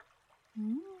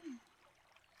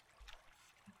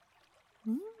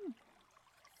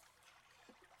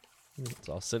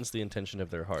 So I'll sense the intention of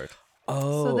their heart.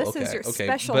 Oh, this okay, is your okay.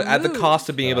 special But at the move. cost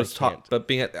of being No, able I to talk, can't.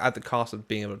 but at the cost of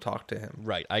being able to talk to him.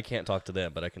 Right, I can't talk to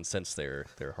them, but I can sense their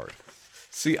heart.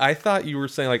 See, I thought you were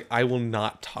saying like, I will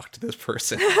not talk to this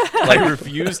person. I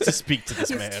refuse to speak to this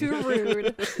He's man. too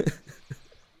rude.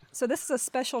 So this is a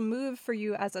special move for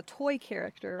you as a toy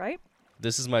character, right?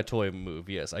 This is my toy move.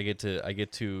 Yes, I get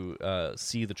to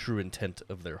see the true intent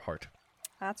of their heart.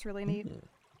 That's really neat.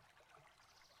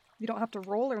 You don't have to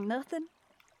roll or nothing.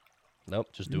 Nope,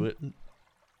 just do it.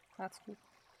 That's cool.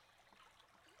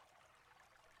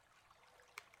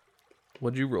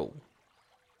 What'd you roll?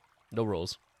 No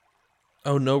rolls.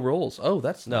 Oh, no rolls. Oh,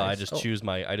 that's No, nice. I just Oh. choose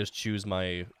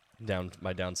my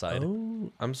downside.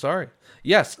 Oh, I'm sorry.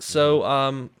 Yes.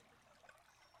 So,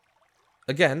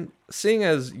 again, seeing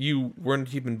as you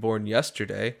weren't even born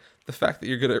yesterday, the fact that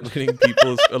you're good at reading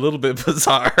people is a little bit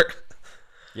bizarre.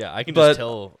 Yeah, I can But- just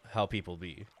tell how people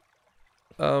be.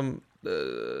 To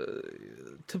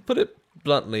put it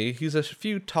bluntly, he's a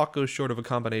few tacos short of a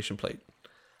combination plate.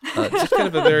 Just kind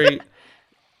of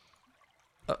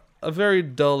a very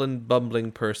dull and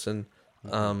bumbling person.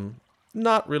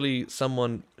 Not really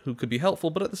someone who could be helpful,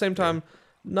 but at the same time,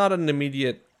 not an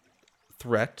immediate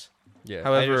threat. Yeah.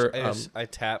 However, I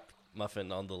tap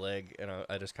Muffin on the leg and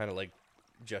I just kind of like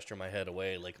gesture my head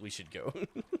away, like we should go.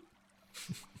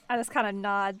 I just kind of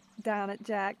nod down at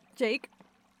Jake.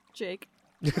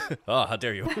 Oh, how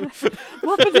dare you!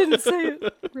 Muffin didn't say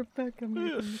it. Rebecca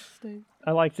made a mistake.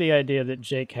 I like the idea that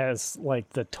Jake has like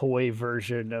the toy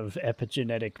version of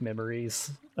epigenetic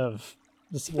memories of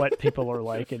just what people are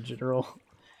like in general.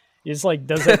 He's like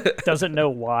doesn't know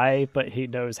why, but he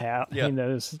knows how. Yeah. He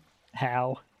knows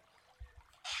how.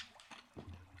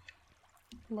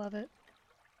 Love it.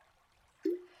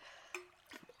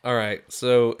 All right,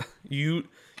 so you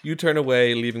turn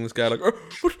away, leaving this guy like,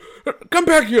 come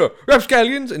back here,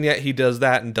 rapscallions, and yet he does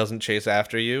that and doesn't chase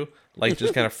after you. Like,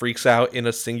 just kind of freaks out in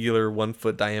a singular 1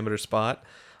 foot diameter spot.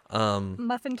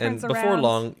 Muffin turns and around, before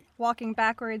long, walking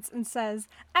backwards, and says,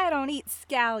 "I don't eat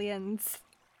scallions."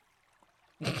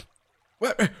 and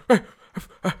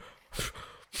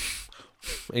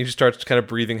he just starts kind of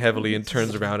breathing heavily and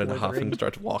turns around in a huff and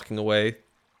starts walking away.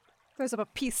 Throws up a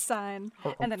peace sign,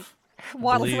 and then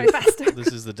waddles away Believe faster.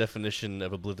 This is the definition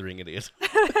of a blithering idiot.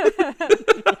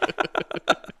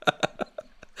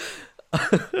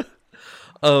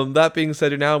 That being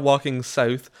said, you're now walking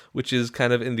south, which is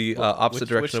kind of in the opposite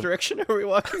direction Which direction are we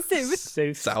walking?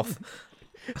 So south.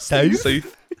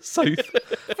 South? South.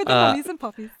 For the mummies and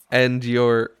puppies. And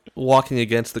you're walking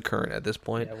against the current at this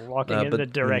point. Yeah, we're walking in but, the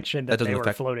direction that they doesn't were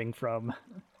affect- floating from.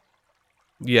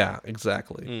 Yeah,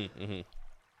 exactly.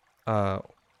 Mm-hmm.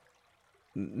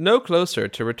 No closer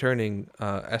to returning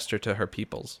Esther to her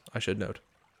peoples, I should note.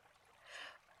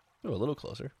 Oh, a little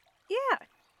closer. Yeah.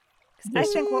 'Cause I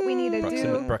think what we need to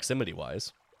do,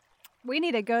 Proximity-wise. we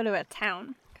need to go to a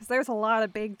town. Because there's a lot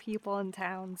of big people in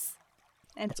towns.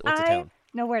 And What's a I town?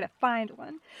 know where to find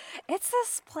one. It's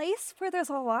this place where there's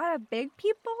a lot of big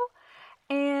people.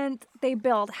 And they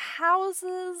build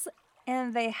houses.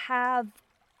 And they have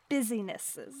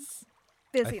businesses.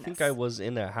 busyness. I think I was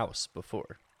in a house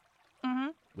before Mm-hmm.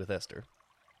 with Esther.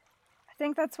 I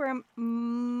think that's where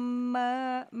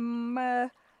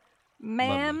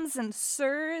ma'ams and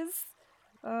sirs.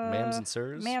 Ma'ams and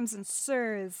sirs? Ma'ams and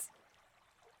sirs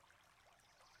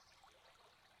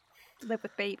live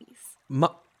with babies.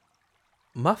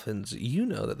 Muffins, you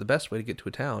know that the best way to get to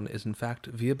a town is in fact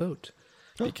via boat.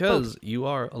 Because you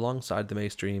are alongside the May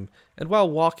stream, and while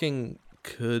walking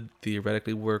could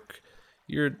theoretically work,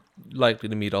 you're likely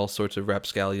to meet all sorts of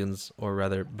rapscallions, or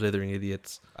rather blithering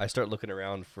idiots. I start looking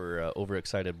around for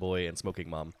overexcited boy and smoking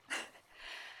mom.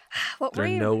 What They're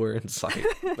we nowhere in sight.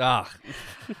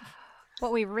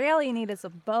 what we really need is a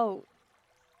boat.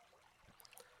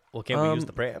 Well, can't we use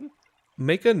the pram?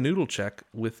 Make a noodle check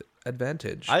with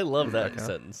advantage. I love that Rebecca.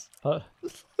 sentence.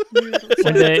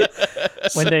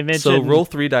 When they mention So roll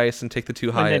 3 dice and take the 2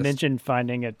 when highest. they mention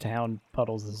finding a town,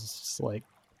 Puddles is just like,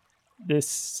 this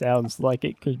sounds like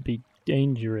it could be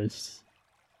dangerous.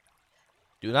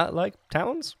 Do not like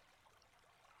towns?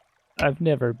 I've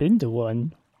never been to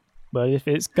one, but if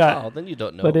it's got Oh, then you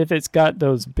don't know. but if it's got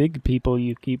those big people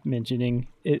you keep mentioning,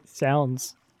 it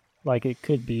sounds like it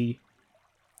could be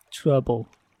trouble.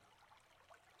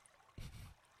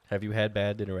 Have you had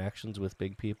bad interactions with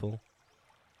big people?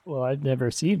 Well, I've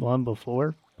never seen one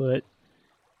before, but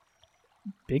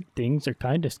big things are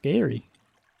kind of scary.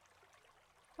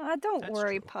 Don't That's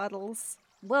worry, true. Puddles.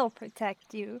 We'll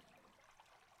protect you.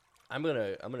 I'm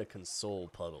gonna console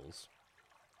Puddles.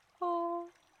 Oh.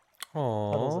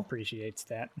 Puddles Aww. appreciates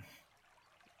that.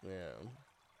 Yeah.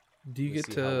 Do you Let me get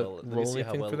see how to well- let me roll see how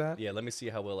anything well- for that? Yeah, let me see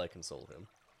how well I console him.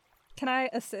 Can I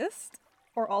assist?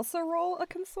 Or also roll a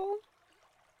console?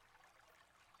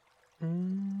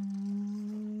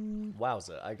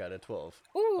 Wowza, I got a 12.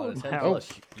 Ooh. On a 10 Wow. plus,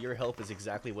 your help is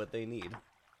exactly what they need.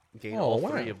 Gain Oh, all wow.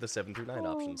 3 of the 7 through 9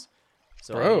 options.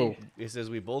 So Bro. it says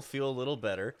we both feel a little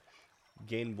better,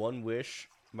 gain 1 wish,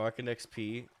 mark an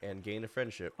XP, and gain a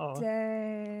friendship. Oh,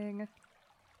 Dang.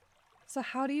 So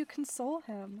how do you console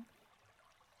him?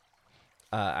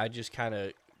 I just kind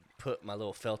of put my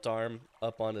little felt arm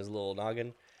up on his little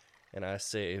noggin, and I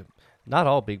say, not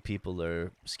all big people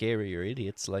are scary or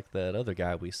idiots like that other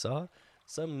guy we saw.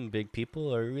 Some big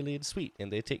people are really sweet,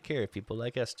 and they take care of people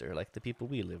like Esther, like the people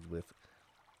we lived with.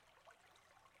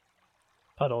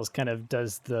 Puddles kind of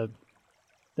does the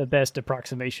best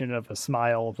approximation of a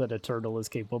smile that a turtle is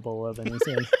capable of, and he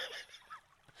says,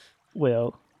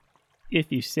 "Well,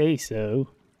 if you say so."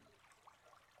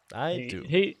 I do.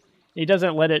 He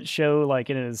doesn't let it show like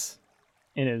in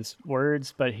his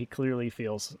words, but he clearly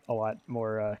feels a lot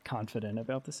more confident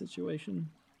about the situation.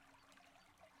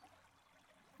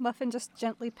 Muffin just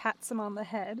gently pats him on the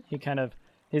head.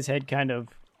 His head kind of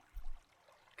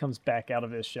comes back out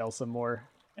of his shell some more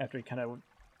after he kind of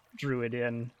drew it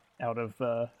in out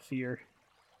of fear.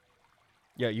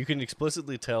 Yeah, you can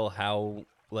explicitly tell how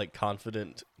like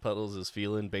confident Puddles is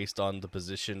feeling based on the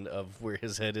position of where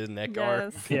his head and neck are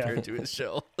Yes. compared to his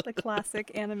shell. The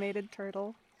classic animated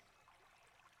turtle.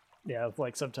 Yeah,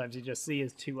 like sometimes you just see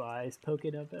his 2 eyes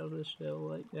poking up out of the shell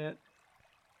like that.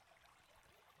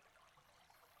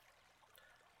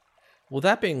 Well,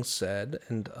 that being said,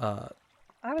 and I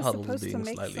was Puddles supposed to being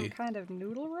make some slightly- kind of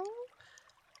noodle roll?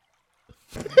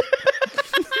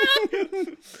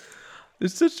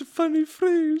 it's such a funny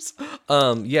phrase.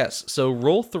 Yes. So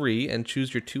roll 3 and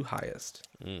choose your 2 highest.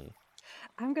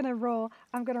 I'm gonna roll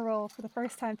for the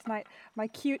first time tonight my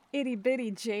cute itty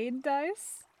bitty jade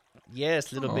dice.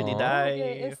 Yes, little bitty Aw. die.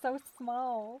 It's so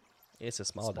small. It's a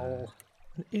small die.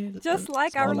 Just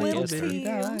like our like little Esther.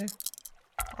 team.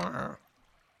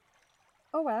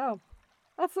 Oh wow.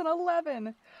 That's an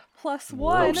 11. Plus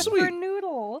 1 for sweet.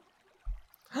 noodle.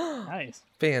 Nice.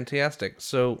 Fantastic.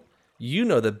 So you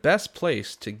know the best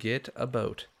place to get a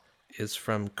boat is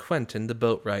from Quentin the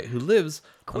boatwright, who lives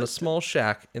on a small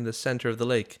shack in the center of the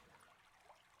lake.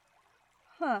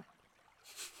 Huh.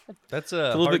 That's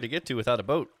little hard bit- to get to without a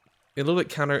boat. A little bit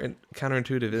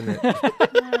counterintuitive, isn't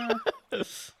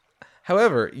it?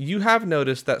 However, you have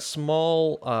noticed that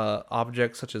small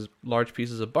objects such as large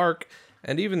pieces of bark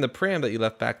and even the pram that you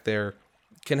left back there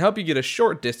can help you get a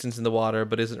short distance in the water,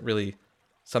 but isn't really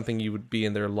something you would be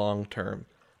in there long term.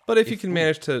 But if you can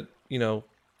manage to,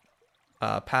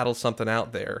 paddle something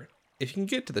out there, if you can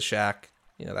get to the shack,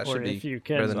 that Or should be if you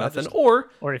can, better than I nothing. just- Or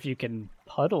Or if you can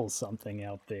puddle something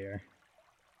out there.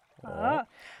 Ah.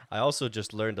 I also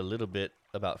just learned a little bit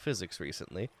about physics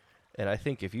recently, and I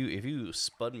think if you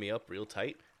spun me up real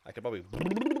tight, I could probably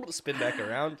spin back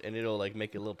around, and it'll like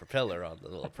make a little propeller on the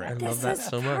little I pram. love that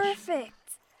so much. Perfect.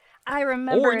 I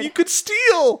remembered. Or you could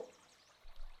steal.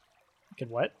 You could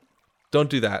what? Don't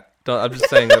do that. I'm just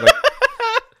saying that.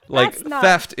 Like That's not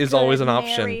theft is always good, an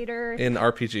option narrator. in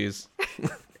RPGs.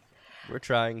 We're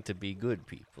trying to be good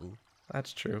people.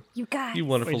 That's true. You guys. You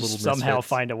wonderful We little somehow misfits.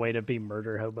 find a way to be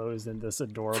murder hobos in this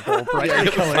adorable,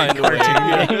 brightly find colored a way.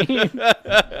 cartoon game.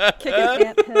 Kicking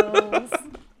ant hills.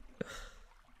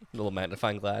 Little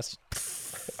magnifying glass.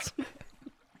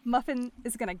 Muffin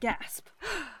is gonna gasp.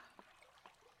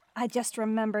 I just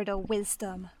remembered a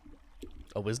wisdom.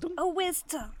 A wisdom? A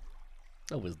wisdom.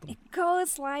 A wisdom. It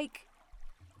goes like,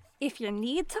 if you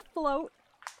need to float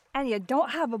and you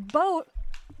don't have a boat,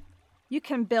 you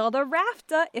can build a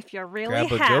rafta if you really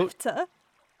Grab a have goat? to.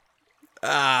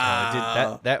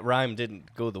 That rhyme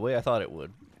didn't go the way I thought it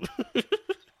would.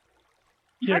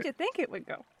 How'd you think it would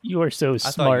go? You are so thought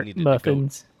you smart, needed to go.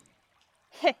 Muffins.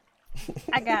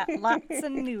 I got lots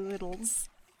of noodles.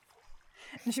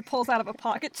 And she pulls out of a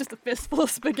pocket just a fistful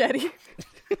of spaghetti.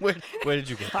 Where did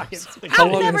you get Pocket those? spaghetti. How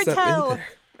I'll long never has that been tell. there?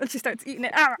 And she starts eating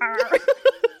it. Arr, arr.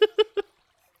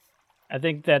 I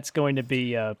think that's going to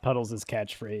be Puddles'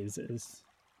 catchphrase is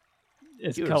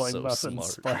You're calling so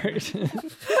Muffins smart. smart.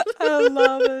 I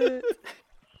love it.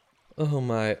 Oh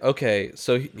my. Okay,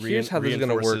 so here's how this is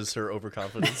gonna work. Reinforces her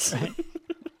overconfidence.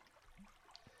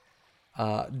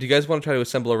 Do you guys want to try to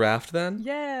assemble a raft then?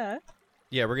 Yeah.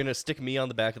 Yeah, we're gonna stick me on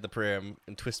the back of the pram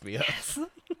and twist me up.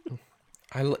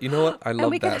 You know what? I love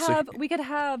And we that. could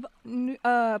have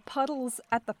Puddles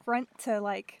at the front to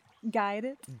like guide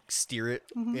it. Steer it.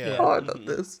 Mm-hmm. Yeah. Oh, I love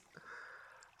this.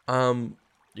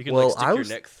 You can Well, like stick I your was-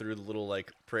 neck through the little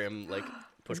like pram like I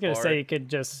push was gonna bar. say you could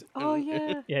just Oh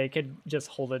yeah. he could just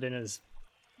hold it in his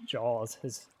jaws,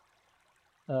 his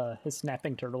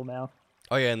snapping turtle mouth.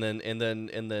 Oh yeah, and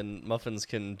then Muffins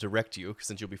can direct you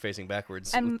since you'll be facing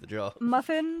backwards And with the jaw.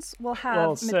 Muffins will have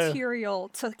Well, so- material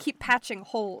to keep patching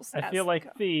holes. I as feel they like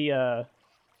go.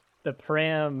 the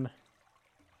pram,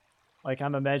 like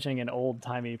I'm imagining an old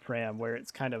timey pram where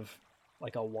it's kind of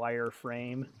like a wire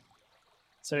frame,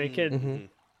 so he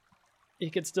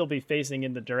could still be facing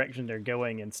in the direction they're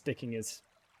going and sticking his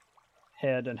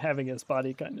head and having his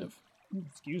body kind of,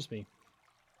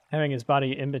 having his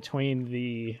body in between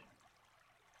the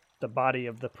body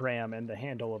of the pram and the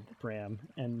handle of the pram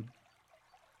and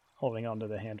holding onto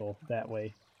the handle that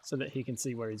way so that he can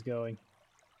see where he's going.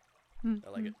 I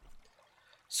like it.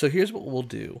 So here's what we'll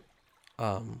do.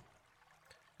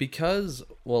 Because,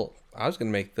 well, I was going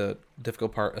to make the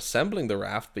difficult part assembling the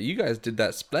raft, but you guys did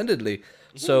that splendidly.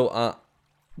 So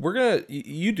we're going to,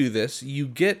 you do this, you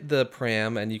get the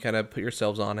pram and you kind of put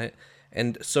yourselves on it.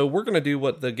 And so we're going to do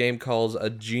what the game calls a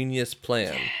genius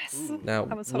plan. Yes. Now,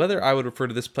 I was whether I would refer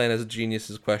to this plan as a genius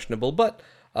is questionable, but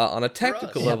on a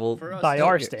technical level, By no,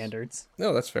 our yes. standards.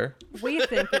 No, that's fair. We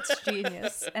think it's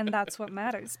genius, and that's what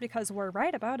matters because we're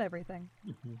right about everything.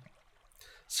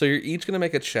 So you're each going to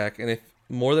make a check, and if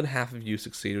more than half of you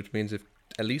succeed, which means if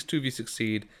at least two of you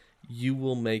succeed, you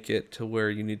will make it to where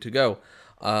you need to go.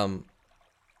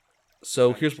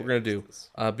 So here's what we're going to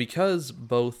do. Because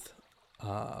both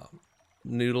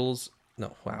Noodles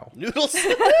Noodles.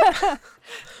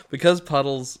 because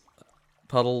Puddles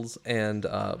and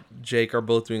Jake are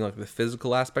both doing like the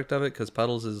physical aspect of it, because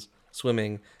Puddles is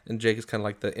swimming and Jake is kind of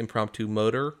like the impromptu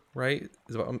motor, right?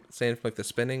 Is what I'm saying, from like the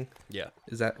spinning. Yeah.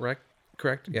 Is that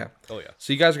correct? Yeah. Oh yeah.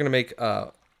 So you guys are gonna make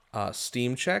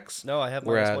steam checks. No, I have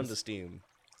Whereas- minus one to steam.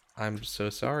 I'm so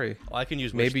sorry. Oh, I can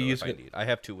use Maybe wish, though, use if I it- need. I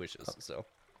have 2 wishes, so.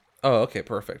 Oh, okay,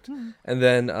 perfect. And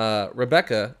then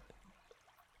Rebecca,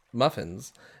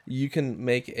 Muffins, you can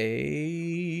make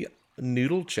a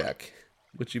noodle check,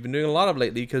 which you've been doing a lot of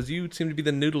lately because you seem to be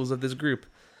the noodles of this group.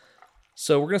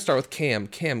 So we're gonna start with Cam.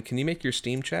 Cam, can you make your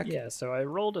steam check? Yeah, so I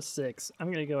rolled a 6. I'm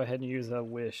going to go ahead and use a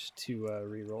wish to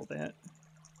re-roll that.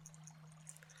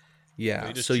 Yeah.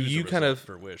 You just So choose you the kind result of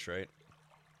for wish, right?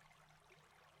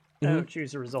 Oh,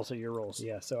 choose the results of your rolls.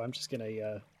 Yeah, so I'm just going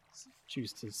to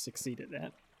choose to succeed at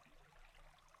that.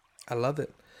 I love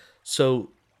it.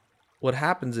 So what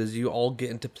happens is you all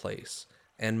get into place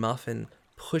and Muffin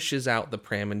pushes out the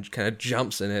pram and kind of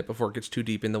jumps in it before it gets too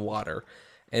deep in the water.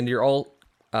 And you're all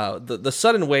the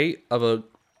sudden weight of a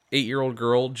 8-year-old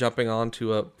girl jumping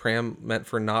onto a pram meant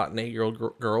for not an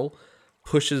 8-year-old girl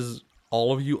pushes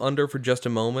all of you under for just a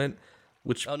moment,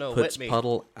 which Oh, no, puts wet me.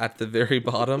 Puddle at the very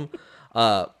bottom.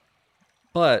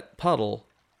 But Puddle,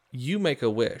 you make a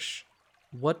wish.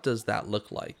 What does that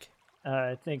look like?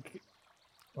 I think,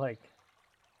 like,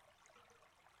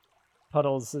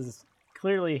 Puddles is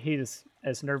clearly he's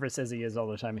as nervous as he is all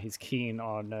the time. He's keen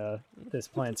on this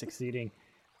plan succeeding.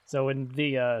 So when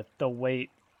the weight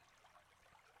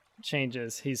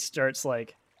changes, he starts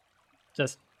like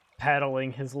just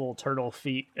paddling his little turtle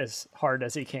feet as hard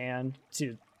as he can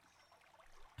to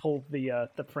pull the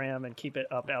pram and keep it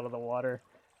up out of the water.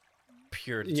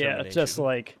 Pure determination. Yeah, just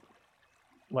like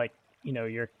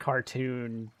your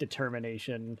cartoon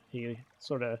determination. He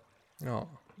sort of Oh.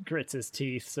 grits his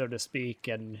teeth, so to speak,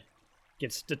 and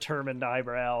gets determined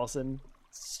eyebrows and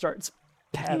starts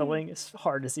paddling as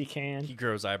hard as he can. He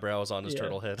grows eyebrows on his Yeah.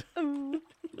 turtle head.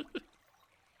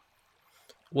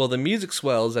 Well, the music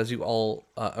swells as you all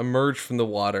emerge from the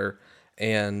water,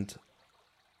 and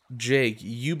Jake,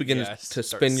 you begin Yeah, I to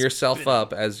start spin yourself spinning.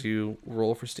 up as you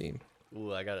roll for steam.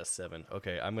 Ooh, I got a 7.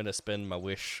 Okay, I'm gonna spend my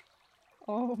wish.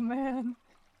 Oh man.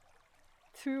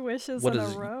 2 wishes What in a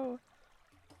is it? row.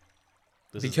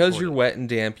 This is Because you're important. wet and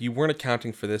damp, you weren't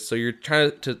accounting for this, so you're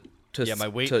trying to Yeah, my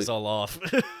weight to- is all off.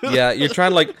 yeah, you're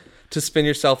trying like to spin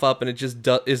yourself up, and it just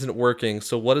isn't working.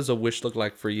 So, what does a wish look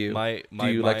like for you? my Do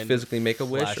you like mind physically make a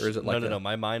wish, or is it like no?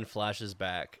 My mind flashes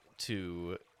back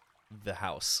to the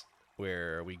house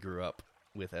where we grew up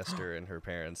with Esther and her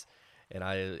parents, and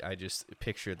I just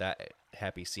picture that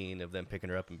happy scene of them picking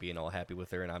her up and being all happy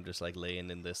with her, and I'm just like laying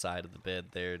in the side of the bed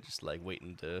there, just like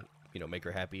waiting to make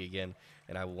her happy again,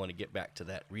 and I want to get back to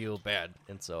that real bad,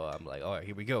 and so I'm like, all right,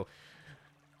 here we go.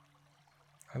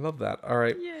 I love that. All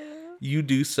right, Yeah. you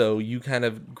do so. You kind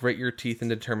of grit your teeth in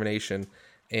determination,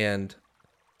 and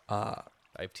I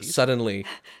have teeth. suddenly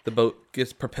the boat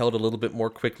gets propelled a little bit more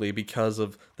quickly because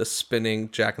of the spinning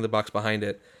Jack in the Box behind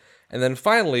it. And then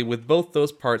finally, with both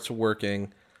those parts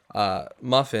working,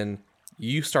 Muffin,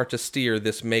 you start to steer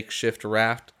this makeshift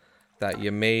raft that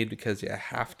you made because you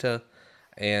have to,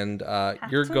 and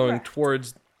you're to going raft.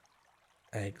 towards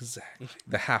exactly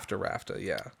the have to raft.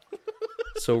 Yeah.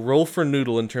 So roll for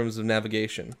Noodle in terms of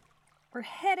navigation. We're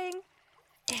heading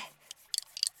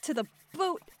to the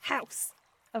boat house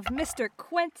of Mr.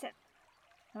 Quentin.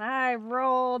 And I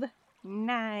rolled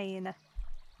 9.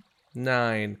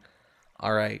 9.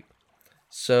 All right.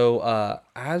 So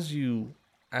as you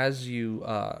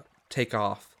take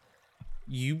off,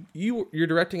 you're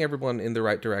directing everyone in the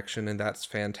right direction, and that's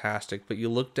fantastic. But you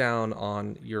look down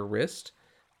on your wrist,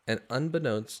 and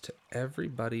unbeknownst to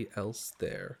everybody else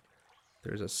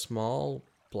there's a small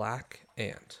black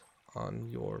ant on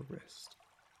your wrist.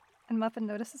 And Muffin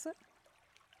notices it.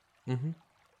 Mm-hmm.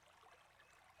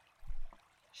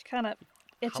 She kind of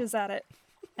itches at it,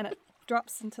 and it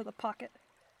drops into the pocket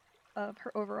of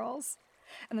her overalls.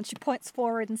 And then she points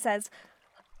forward and says,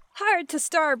 "Hard to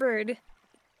starboard,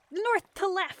 north to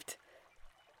left,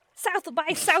 south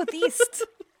by southeast."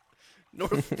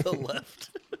 North to left.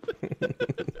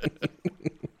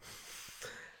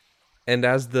 And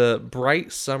as the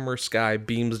bright summer sky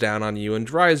beams down on you and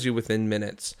dries you within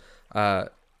minutes,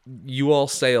 you all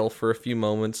sail for a few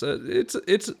moments.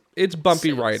 It's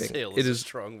bumpy riding. Sail It is a is,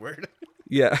 strong word.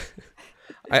 yeah.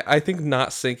 I think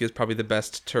not sink is probably the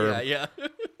best term. Yeah.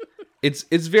 It's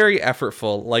very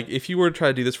effortful. Like if you were to try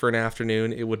to do this for an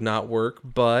afternoon, it would not work.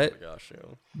 But Oh my gosh,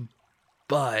 yeah.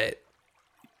 but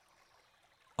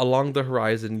along the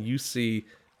horizon, you see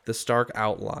the stark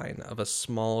outline of a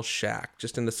small shack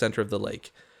just in the center of the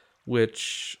lake,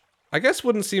 which I guess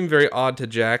wouldn't seem very odd to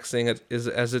Jack, seeing it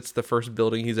as it's the first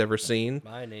building he's ever seen.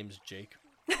 My name's Jake.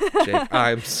 Jake,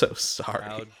 I'm so sorry.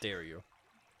 How dare you?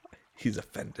 He's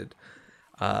offended.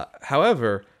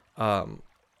 However, I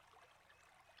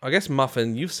guess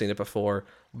Muffin, you've seen it before,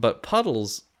 but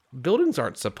Puddles, buildings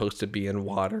aren't supposed to be in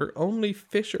water. Only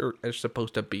fish are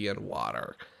supposed to be in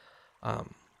water.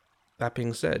 That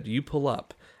being said, you pull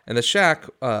up, and the shack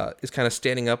is kind of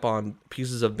standing up on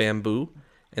pieces of bamboo,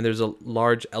 and there's a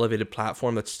large elevated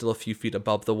platform that's still a few feet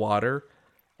above the water.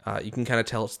 You can kind of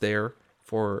tell it's there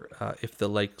for if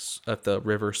the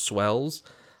river swells.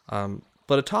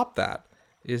 But atop that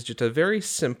is just a very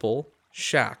simple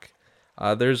shack.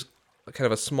 There's kind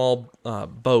of a small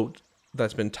boat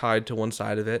that's been tied to one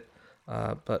side of it,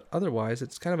 but otherwise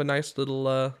it's kind of a nice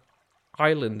little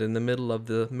island in the middle of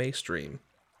the May stream.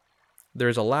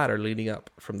 There's a ladder leading up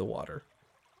from the water.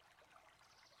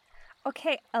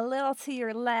 Okay, a little to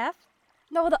your left.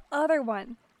 No, the other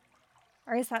one.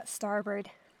 Or is that starboard?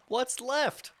 What's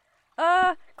left?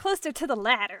 Closer to the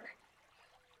ladder.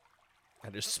 I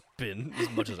just spin as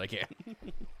much as I can.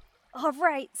 All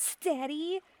right,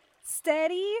 steady.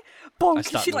 Bonk.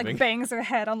 stop She moving. like bangs her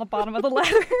head on the bottom of the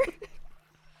ladder.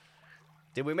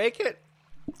 Did we make it?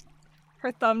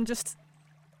 Her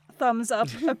thumbs up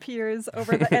appears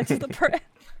over the edge of the press.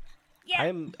 I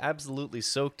am absolutely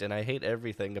soaked, and I hate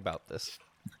everything about this.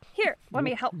 Here, let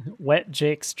me help. Wet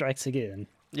Jake strikes again.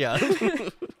 Yeah.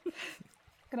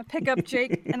 Gonna pick up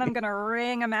Jake and I'm gonna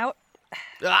wring him out.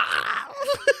 Ah!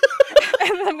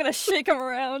 And then I'm gonna shake him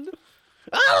around.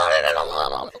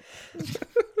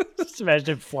 Just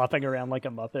imagine him flopping around like a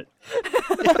Muppet.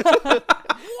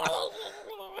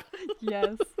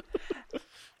 Yes.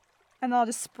 And then I'll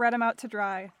just spread them out to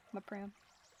dry on the pram.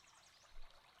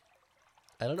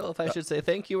 I don't know if I should say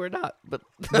thank you or not, but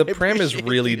The I pram is appreciate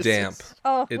really the damp. assist.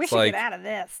 Oh, we It's should like- get out of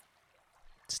this.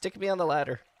 Stick me on the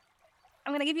ladder.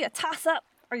 I'm gonna give you a toss up.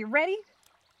 Are you ready?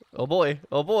 Oh boy,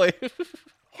 oh boy.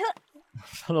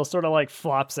 Puddles sort of like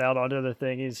flops out onto the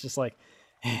thing. He's just like,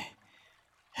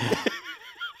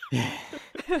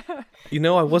 You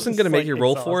know, I wasn't Just, gonna make like, you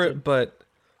roll for exhausted. it,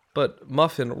 but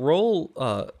Muffin, roll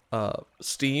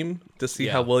steam to see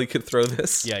how Yeah. well you could throw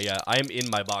this. Yeah, I am in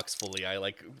my box fully. I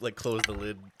like close the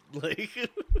lid. Like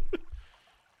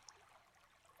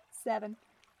 7.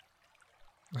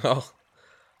 Oh.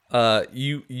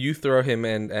 You throw him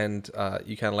and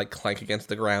you kind of like clank against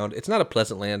the ground. It's not a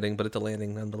pleasant landing, but it's a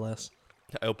landing nonetheless.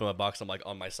 I open my box. I'm like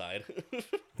on my side.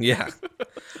 Yeah.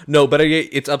 No, better yet,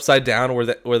 it's upside down where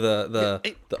the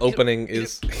Hey, opening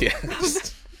is. Yeah.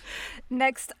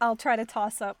 Next, I'll try to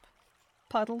toss up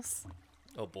Puddles.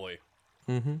 Oh boy.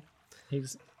 he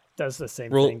does the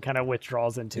same Roll- thing, kind of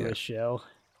withdraws into Yeah. his shell.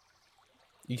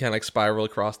 You kind of like spiral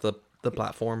across the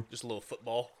platform. Just a little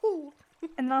football.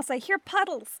 And then I'll say, here,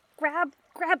 Puddles. Grab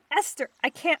Esther. I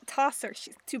can't toss her.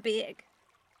 She's too big.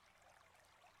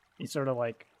 He sort of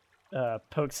like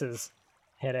pokes his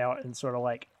head out and sort of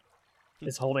like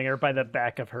is holding her by the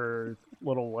back of her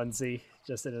little onesie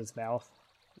just in his mouth.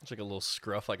 It's like a little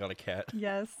scruff like on a cat.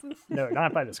 Yes. No,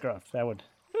 not by the scruff. That would,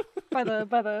 by the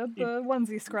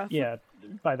onesie scruff. yeah,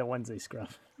 by the onesie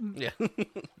scruff. Yeah.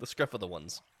 The scruff of the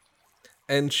ones.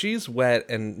 And she's wet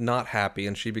and not happy,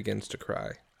 and she begins to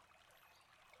cry.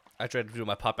 I tried to do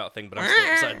my pop out thing, but I'm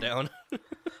still upside down.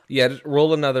 Yeah, just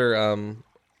roll another.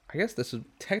 I guess this would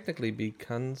technically be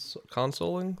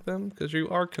consoling them because you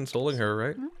are consoling her,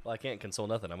 right? Well, I can't console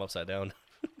nothing. I'm upside down.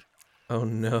 Oh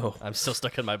no! I'm still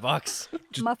stuck in my box.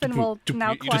 Muffin will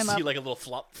now You climb just up. see like a little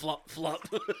flop, flop, flop.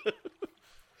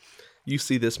 You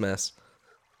see this mess.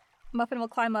 Muffin will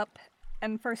climb up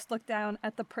and first look down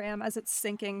at the pram as it's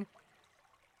sinking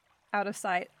out of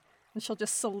sight. And she'll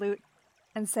just salute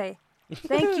and say,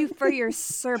 thank you for your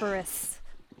Cerberus.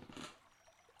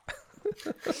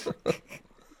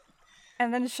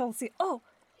 And then she'll see, oh,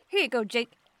 here you go,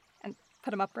 Jake. And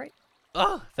put him upright.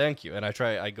 Oh, thank you. And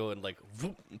I go and like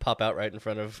whoop, and pop out right in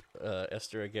front of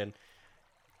Esther again.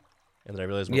 And then I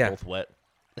realize we're Yeah. both wet.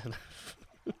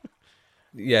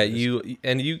 Yeah,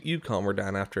 you calm her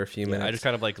down after a few minutes. I just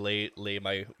kind of like lay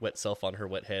my wet self on her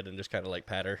wet head and just kind of like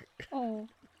pat her. Oh.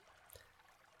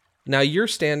 Now you're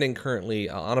standing currently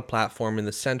on a platform in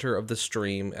the center of the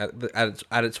stream at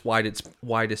its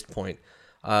widest point.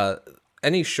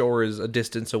 Any shore is a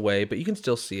distance away, but you can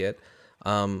still see it.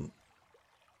 And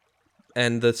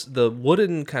the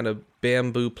wooden kind of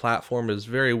bamboo platform is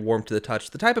very warm to the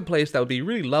touch. The type of place that would be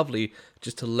really lovely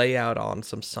just to lay out on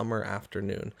some summer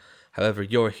afternoon. However,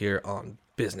 you're here on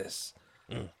business.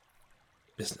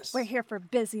 Business. We're here for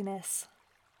busyness.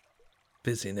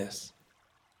 Busyness.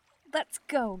 Let's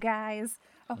go, guys.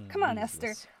 Oh, come on, Esther.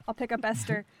 business. I'll pick up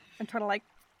Esther and try to like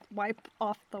wipe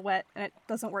off the wet, and it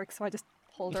doesn't work, so I just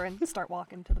hold her and start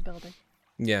walking to the building.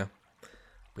 Yeah.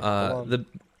 Bring it along.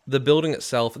 The building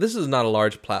itself. This is not a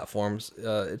large platform.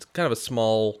 It's kind of a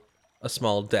small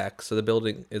deck. So the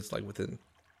building is like within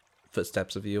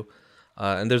footsteps of you,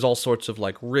 and there's all sorts of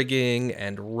like rigging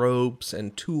and ropes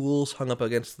and tools hung up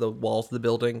against the walls of the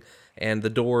building, and the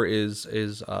door is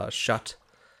shut.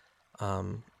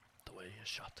 The way is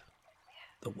shut.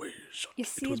 The way is shut. You It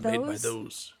see was made by those?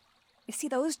 those. You see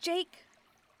those, Jake?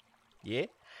 Yeah.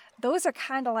 Those are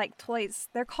kind of like toys.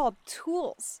 They're called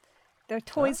tools. They're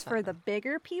toys for the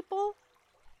bigger people.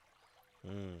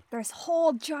 There's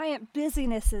whole giant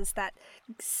businesses that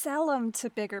sell them to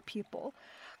bigger people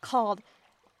called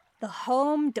the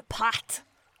Home Depot.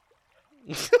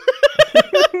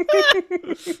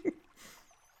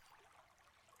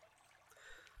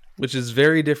 Which is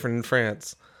very different in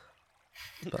France.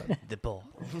 The ball.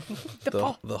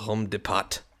 The Home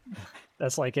Depot.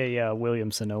 That's like a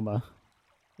William Sonoma.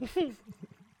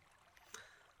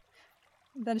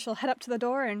 Then she'll head up to the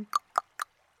door and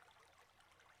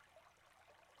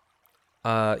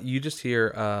You just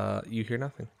hear you hear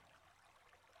nothing.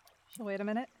 she'll wait a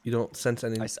minute. You don't sense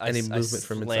any movement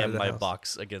from inside slam the my house.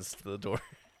 box against the door.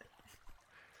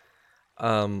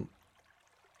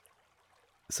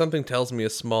 Something tells me a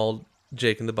small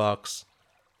Jake in the Box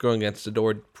going against the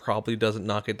door probably doesn't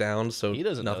knock it down, so He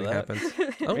doesn't know nothing that. happens.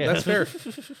 Oh, Yeah. that's fair.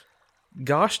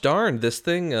 Gosh darn, this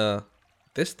thing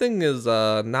is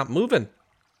not moving.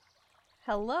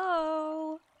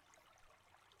 Hello?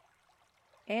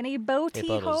 Any boaty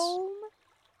Puddles. home?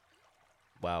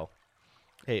 Wow.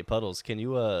 Hey, Puddles, can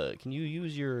you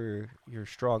use your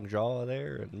strong jaw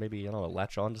there and maybe, I don't know,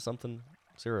 latch on to something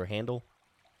Is there a handle?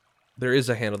 There is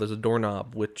a handle. There's a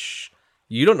doorknob, which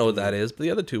you don't know what that is, but the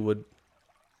other two would.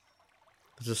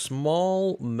 There's a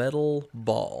small metal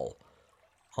ball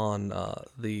on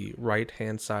the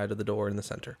right-hand side of the door in the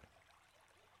center.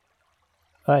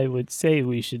 I would say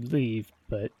we should leave,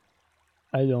 but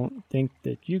I don't think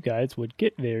that you guys would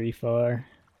get very far.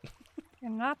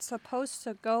 You're not supposed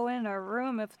to go in a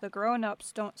room if the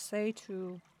grown-ups don't say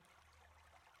to.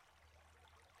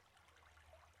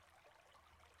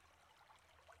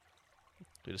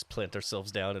 We just plant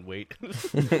ourselves down and wait.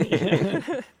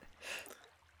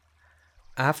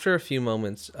 After a few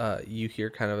moments, you hear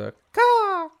kind of a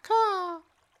caw,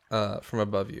 caw from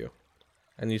above you.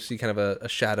 And you see kind of a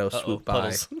shadow swoop by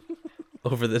puddles.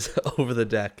 over the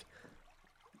deck.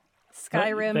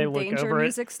 Skyrim They look danger over it.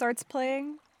 music starts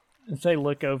playing. As they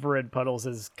look over and Puddles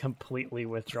is completely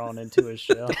withdrawn into his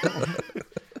shell.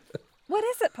 What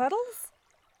is it, Puddles?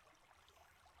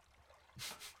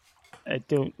 I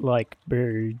don't like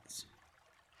birds.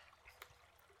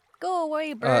 Go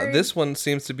away, bird. This one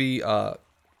seems to be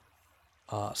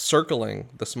circling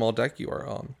the small deck you are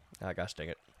on. Ah, gosh dang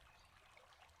it.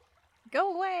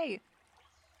 Go away.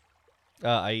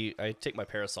 I take my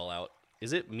parasol out.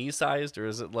 Is it me-sized, or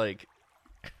is it like...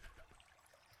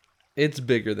 It's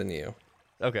bigger than you.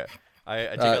 Okay. I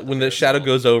take out When the shadow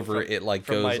parasol goes over, it like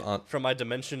from goes my, on. From my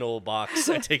dimensional box,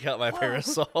 I take out my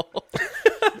parasol.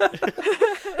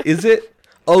 Is it?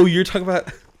 Oh, you're talking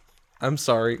about. I'm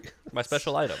sorry. My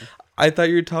special item. I thought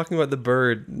you were talking about the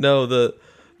bird. No,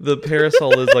 the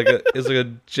parasol is like a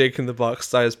Jake in the Box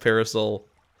sized parasol.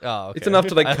 Oh, okay. It's enough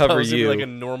to like I thought it cover was gonna be you. like a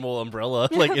normal umbrella,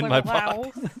 like in my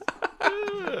wow.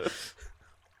 box.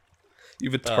 You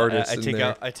have a TARDIS I in take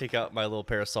there. I take out my little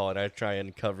parasol and I try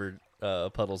and cover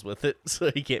Puddles with it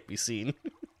so he can't be seen.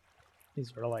 He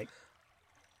sort of like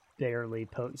barely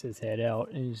pokes his head out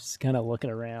and he's just kind of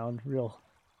looking around, real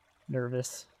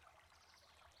nervous.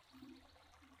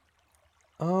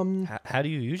 How do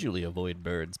you usually avoid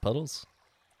birds, Puddles?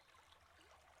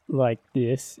 Like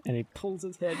this, and he pulls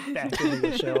his head back into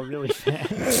the shell really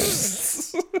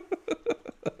fast.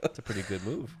 That's a pretty good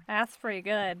move. That's pretty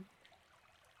good.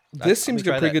 This seems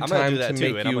like a pretty good time to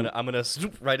make and you. I'm gonna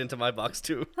swoop right into my box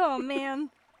too. Oh, man.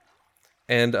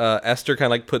 And Esther kind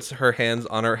of like puts her hands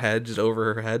on her head, just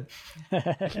over her head.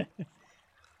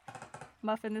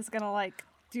 Muffin is gonna, like,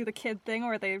 do the kid thing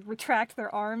where they retract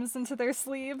their arms into their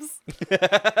sleeves.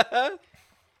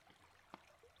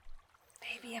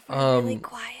 Maybe if we're really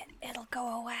quiet, it'll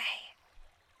go away.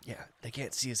 Yeah, they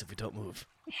can't see us if we don't move.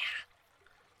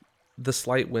 The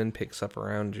slight wind picks up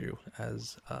around you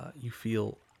as you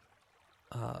feel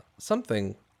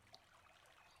something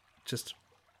just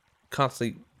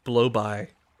constantly blow by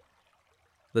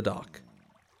the dock.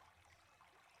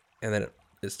 And then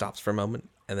it stops for a moment,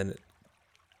 and then it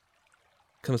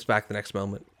comes back the next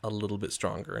moment a little bit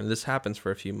stronger. And this happens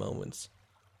for a few moments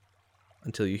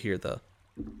until you hear the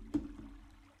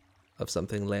of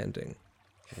something landing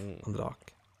on the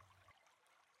dock.